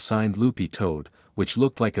actually assigned Loopy Toad, which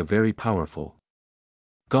looked like a very powerful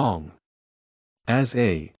gong. As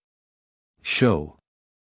a show.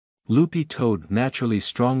 Loopy Toad naturally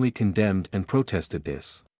strongly condemned and protested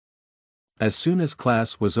this. As soon as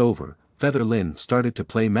class was over, Feather Lynn started to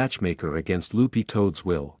play matchmaker against Loopy Toad's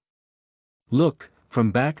will. Look,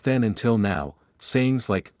 from back then until now, sayings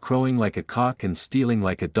like crowing like a cock and stealing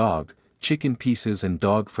like a dog, chicken pieces and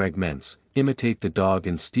dog fragments, imitate the dog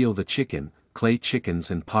and steal the chicken, clay chickens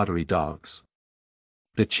and pottery dogs.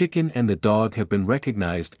 The chicken and the dog have been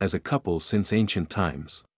recognized as a couple since ancient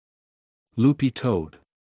times. Loopy Toad.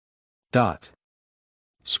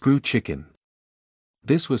 Screw chicken.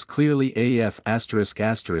 This was clearly AF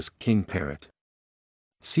 *** King Parrot.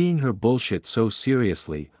 Seeing her bullshit so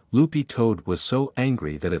seriously, Loopy Toad was so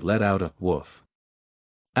angry that it let out a woof.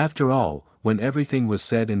 After all, when everything was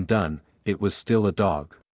said and done, it was still a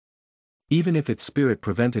dog. Even if its spirit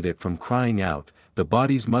prevented it from crying out, the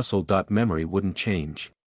body's muscle memory wouldn't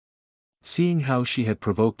change. Seeing how she had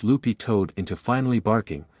provoked Loopy Toad into finally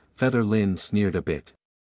barking, Feather Lynn sneered a bit.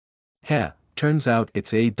 Heh, turns out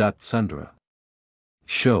it's a Sundra.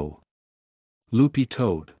 Show. Loopy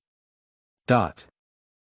Toad.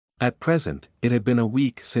 At present, it had been a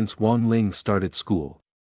week since Wong Ling started school.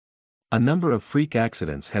 A number of freak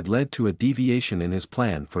accidents had led to a deviation in his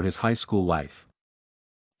plan for his high school life.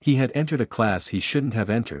 He had entered a class he shouldn't have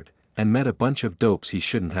entered, and met a bunch of dopes he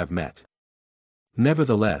shouldn't have met.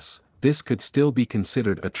 Nevertheless, this could still be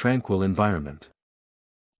considered a tranquil environment.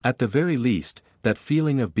 At the very least, that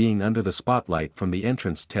feeling of being under the spotlight from the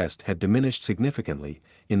entrance test had diminished significantly,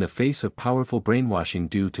 in the face of powerful brainwashing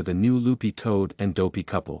due to the new Loopy Toad and dopey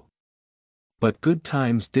couple. But good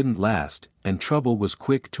times didn't last, and trouble was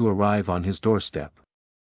quick to arrive on his doorstep.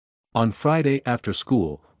 On Friday after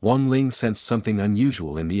school, Wong Ling sensed something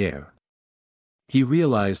unusual in the air. He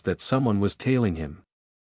realized that someone was tailing him.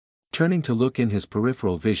 Turning to look in his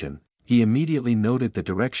peripheral vision, he immediately noted the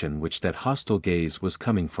direction which that hostile gaze was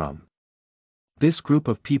coming from. This group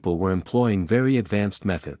of people were employing very advanced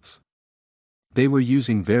methods. They were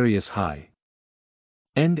using various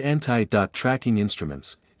high-end anti-tracking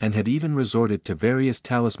instruments, and had even resorted to various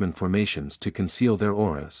talisman formations to conceal their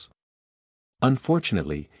auras.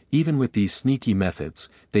 Unfortunately, even with these sneaky methods,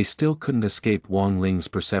 they still couldn't escape Wong Ling's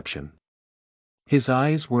perception. His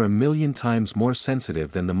eyes were 1,000,000 times more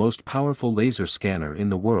sensitive than the most powerful laser scanner in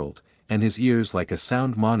the world, and his ears like a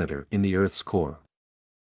sound monitor in the Earth's core.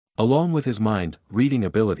 Along with his mind-reading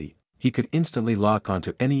ability, he could instantly lock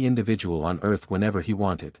onto any individual on Earth whenever he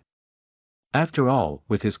wanted. After all,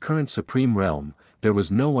 with his current supreme realm, there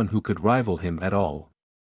was no one who could rival him at all.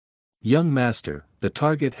 Young master, the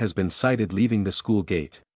target has been sighted leaving the school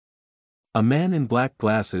gate. A man in black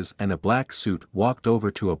glasses and a black suit walked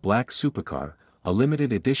over to a black supercar, a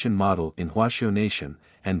limited edition model in Huaxiao Nation,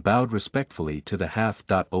 and bowed respectfully to the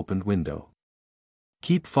half-opened window.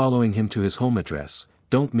 Keep following him to his home address,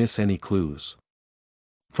 don't miss any clues.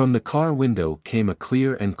 From the car window came a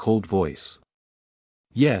clear and cold voice.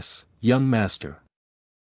 Yes, young master.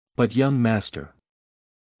 But young master.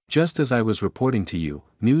 Just as I was reporting to you,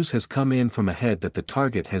 news has come in from ahead that the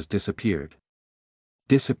target has disappeared.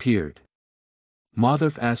 Disappeared.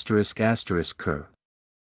 Motherf *** cur.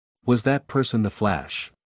 Was that person the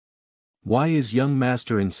Flash? Why is young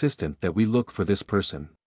master insistent that we look for this person?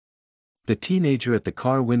 The teenager at the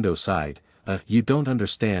car window sighed, you don't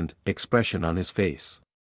understand, expression on his face.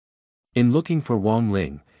 In looking for Wong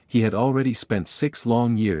Ling, he had already spent 6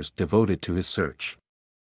 long years devoted to his search.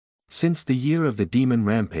 Since the year of the demon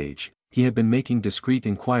rampage, he had been making discreet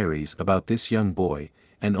inquiries about this young boy,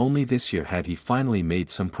 and only this year had he finally made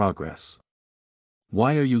some progress.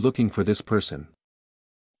 Why are you looking for this person?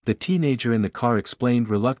 The teenager in the car explained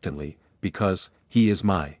reluctantly, because he is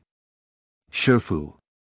my Shifu.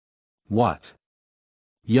 What?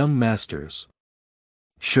 Young masters.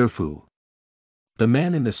 Shifu. The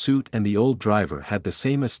man in the suit and the old driver had the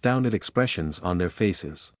same astounded expressions on their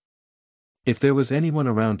faces. If there was anyone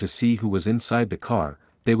around to see who was inside the car,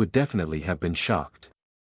 they would definitely have been shocked.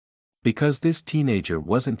 Because this teenager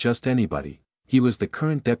wasn't just anybody, he was the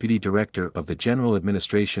current deputy director of the General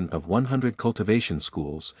Administration of 100 cultivation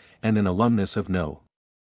schools, and an alumnus of No.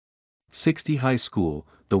 60 High School,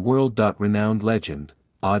 the world-renowned legend,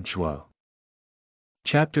 Odd Zhuo.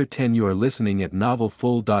 Chapter 10. You are listening at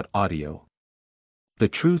novelfull.audio. The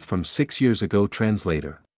Truth from 6 Years Ago.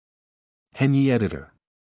 Translator. Henyi Editor.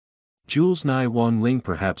 Jules Nai Wong Ling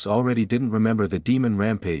perhaps already didn't remember the demon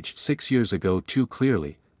rampage 6 years ago too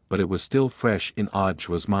clearly, but it was still fresh in Odd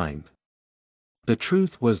Zhuo's mind. The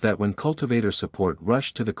truth was that when cultivator support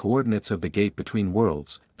rushed to the coordinates of the gate between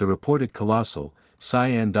worlds, the reported colossal,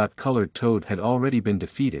 cyan-colored toad had already been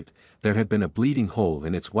defeated. There had been a bleeding hole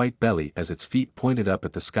in its white belly as its feet pointed up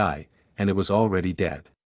at the sky, and it was already dead.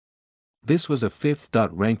 This was a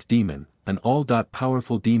 5th-ranked demon, an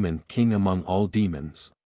all-powerful demon king among all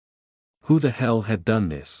demons. Who the hell had done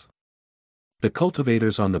this? The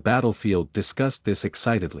cultivators on the battlefield discussed this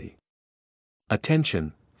excitedly.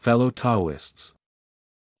 Attention, fellow Taoists.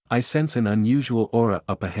 I sense an unusual aura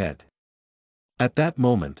up ahead. At that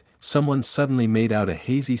moment, someone suddenly made out a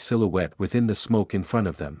hazy silhouette within the smoke in front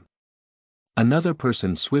of them. Another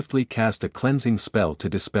person swiftly cast a cleansing spell to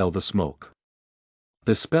dispel the smoke.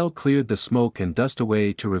 The spell cleared the smoke and dust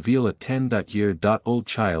away to reveal a 10-year-old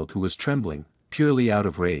child who was trembling, purely out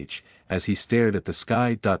of rage, as he stared at the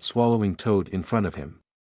sky-swallowing toad in front of him.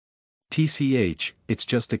 TCH, it's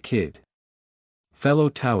just a kid. Fellow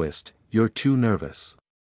Taoist, you're too nervous.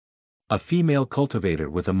 A female cultivator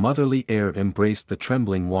with a motherly air embraced the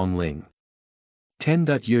trembling Wang Ling.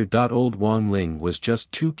 10-year-old Wang Ling was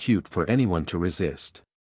just too cute for anyone to resist.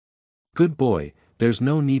 Good boy, there's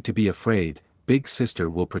no need to be afraid, big sister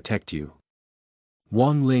will protect you.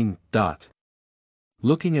 Wang Ling.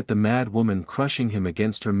 Looking at the mad woman crushing him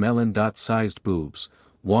against her melon-sized boobs,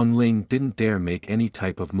 Wang Ling didn't dare make any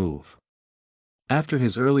type of move. After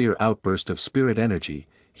his earlier outburst of spirit energy,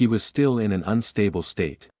 he was still in an unstable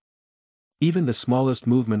state. Even the smallest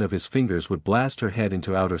movement of his fingers would blast her head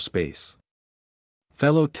into outer space.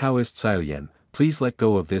 Fellow Taoist Xilian, please let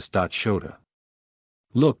go of this. Shota.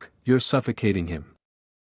 Look, you're suffocating him.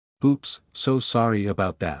 Oops, so sorry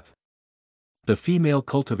about that. The female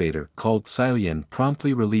cultivator called Xilian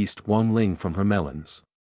promptly released Wang Ling from her melons.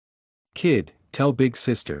 Kid, tell big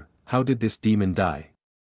sister, how did this demon die?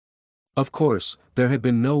 Of course, there had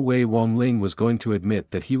been no way Wang Ling was going to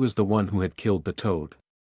admit that he was the one who had killed the toad.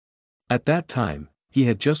 At that time, he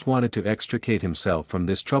had just wanted to extricate himself from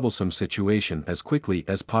this troublesome situation as quickly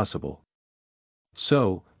as possible.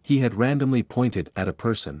 So, he had randomly pointed at a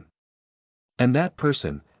person. And that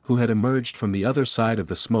person, who had emerged from the other side of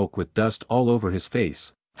the smoke with dust all over his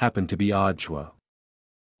face, happened to be Ajwa.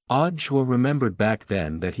 Ajwa remembered back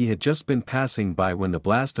then that he had just been passing by when the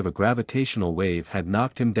blast of a gravitational wave had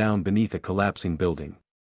knocked him down beneath a collapsing building.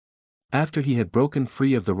 After he had broken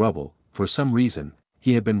free of the rubble, for some reason,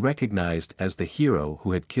 he had been recognized as the hero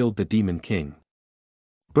who had killed the Demon King.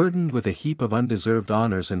 Burdened with a heap of undeserved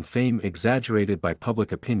honors and fame exaggerated by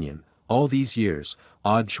public opinion, all these years,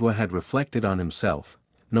 Ajwa had reflected on himself.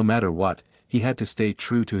 No matter what, he had to stay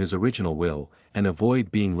true to his original will, and avoid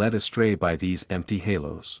being led astray by these empty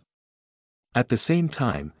halos. At the same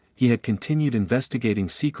time, he had continued investigating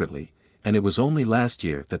secretly, and it was only last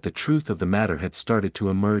year that the truth of the matter had started to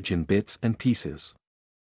emerge in bits and pieces.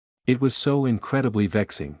 It was so incredibly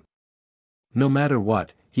vexing. No matter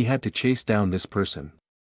what, he had to chase down this person.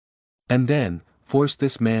 And then, force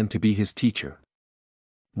this man to be his teacher.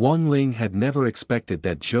 Wang Ling had never expected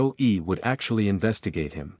that Zhou Yi would actually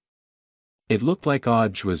investigate him. It looked like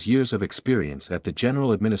Ajwa's years of experience at the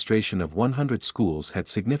general administration of 100 schools had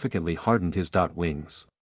significantly hardened his wings.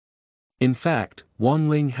 In fact, Wang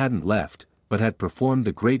Ling hadn't left, but had performed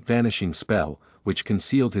the Great Vanishing Spell, which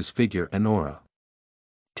concealed his figure and aura.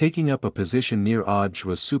 Taking up a position near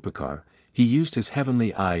Ajwa's supercar, he used his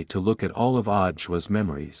heavenly eye to look at all of Ajwa's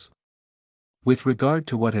memories. With regard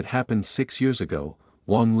to what had happened 6 years ago,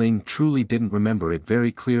 Wang Ling truly didn't remember it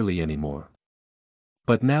very clearly anymore.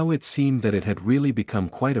 But now it seemed that it had really become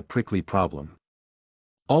quite a prickly problem.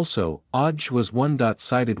 Also, Ajwa's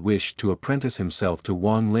one-sided wish to apprentice himself to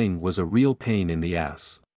Wang Ling was a real pain in the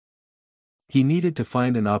ass. He needed to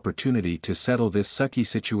find an opportunity to settle this sucky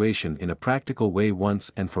situation in a practical way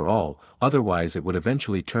once and for all, otherwise it would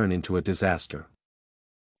eventually turn into a disaster.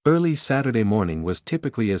 Early Saturday morning was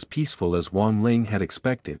typically as peaceful as Wang Ling had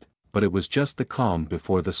expected, but it was just the calm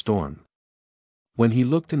before the storm. When he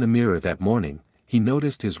looked in the mirror that morning, he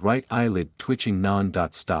noticed his right eyelid twitching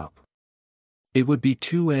non-stop. It would be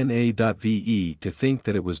too na.ve to think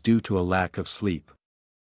that it was due to a lack of sleep.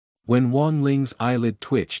 When Wang Ling's eyelid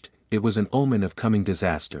twitched, it was an omen of coming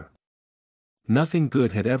disaster. Nothing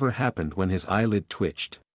good had ever happened when his eyelid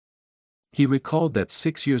twitched. He recalled that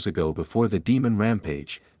 6 years ago before the demon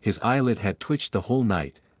rampage, his eyelid had twitched the whole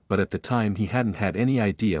night, but at the time he hadn't had any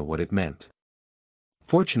idea what it meant.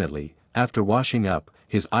 Fortunately, after washing up,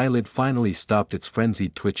 his eyelid finally stopped its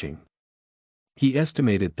frenzied twitching. He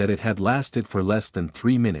estimated that it had lasted for less than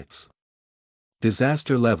 3 minutes.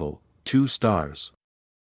 Disaster level, 2 stars.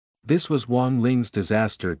 This was Wang Ling's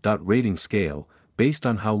disaster rating scale, based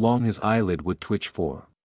on how long his eyelid would twitch for.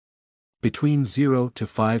 Between 0 to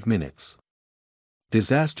 5 minutes.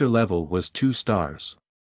 Disaster level was 2 stars.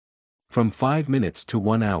 From 5 minutes to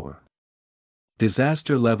 1 hour.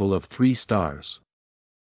 Disaster level of 3 stars.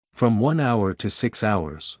 From 1 hour to 6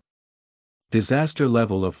 hours. Disaster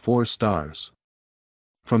level of 4 stars.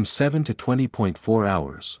 From 7 to 20.4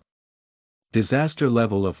 hours. Disaster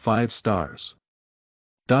level of 5 stars.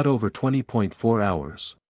 Over 20.4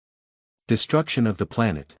 hours. Destruction of the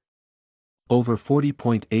planet. Over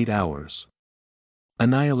 40.8 hours.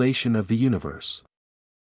 Annihilation of the universe.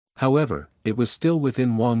 However, it was still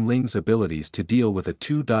within Wang Ling's abilities to deal with a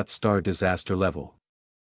 2-star disaster level.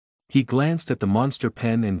 He glanced at the monster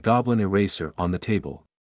pen and goblin eraser on the table.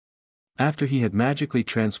 After he had magically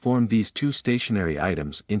transformed these 2 stationary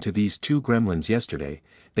items into these 2 gremlins yesterday,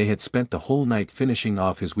 they had spent the whole night finishing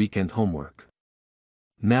off his weekend homework.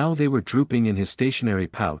 Now they were drooping in his stationary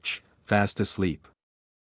pouch, fast asleep.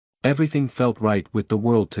 Everything felt right with the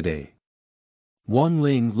world today. Wang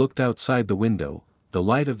Ling looked outside the window. The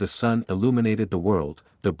light of the sun illuminated the world,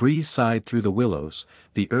 the breeze sighed through the willows,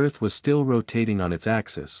 the earth was still rotating on its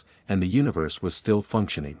axis, and the universe was still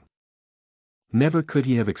functioning. Never could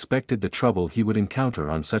he have expected the trouble he would encounter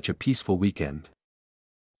on such a peaceful weekend.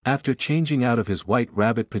 After changing out of his white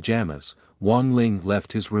rabbit pajamas, Wang Ling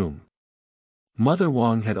left his room. Mother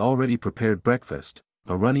Wang had already prepared breakfast,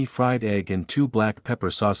 a runny fried egg and 2 black pepper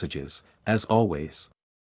sausages, as always.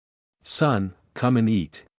 "Son, come and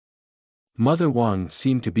eat." Mother Wang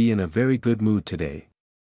seemed to be in a very good mood today.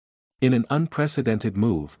 In an unprecedented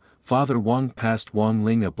move, Father Wang passed Wang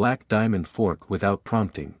Ling a black diamond fork without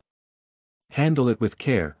prompting. "Handle it with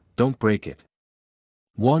care, don't break it."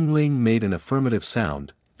 Wang Ling made an affirmative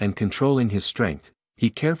sound, and controlling his strength, he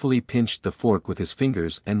carefully pinched the fork with his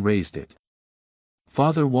fingers and raised it.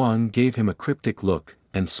 Father Wang gave him a cryptic look,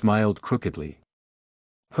 and smiled crookedly.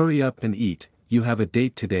 "Hurry up and eat, you have a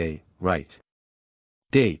date today, right?"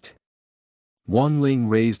 "Date?" Wang Ling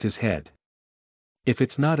raised his head. "If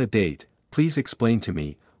it's not a date, please explain to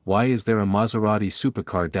me, why is there a Maserati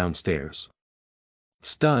supercar downstairs?"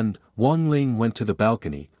 Stunned, Wang Ling went to the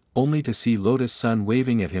balcony, only to see Lotus Sun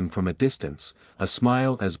waving at him from a distance, a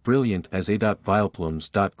smile as brilliant as a Vileplume's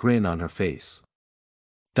grin on her face.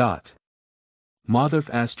 Motherf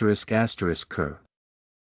 **** Cur.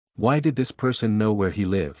 Why did this person know where he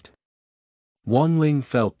lived? Wang Ling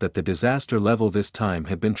felt that the disaster level this time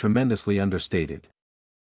had been tremendously understated.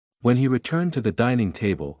 When he returned to the dining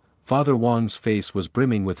table, Father Wang's face was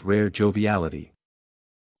brimming with rare joviality.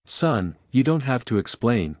 "Son, you don't have to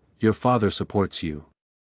explain, your father supports you."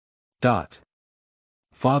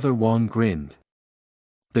 Father Wang grinned.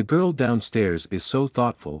 "The girl downstairs is so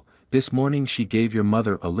thoughtful, this morning she gave your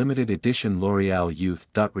mother a limited edition L'Oreal Youth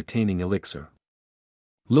retaining elixir.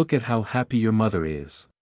 Look at how happy your mother is."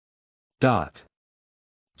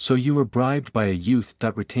 "So you were bribed by a youth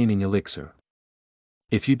retaining elixir.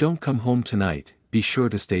 If you don't come home tonight, be sure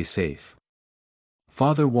to stay safe."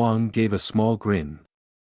 Father Wang gave a small grin.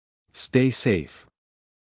 "Stay safe.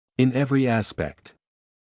 In every aspect."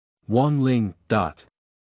 Wang Ling.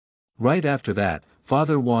 Right after that,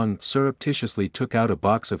 Father Wang surreptitiously took out a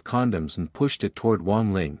box of condoms and pushed it toward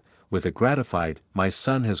Wang Ling, with a gratified, "my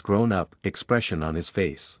son has grown up" expression on his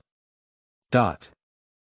face.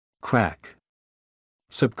 Crack.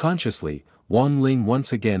 Subconsciously, Wang Ling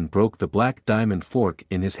once again broke the black diamond fork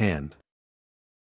in his hand.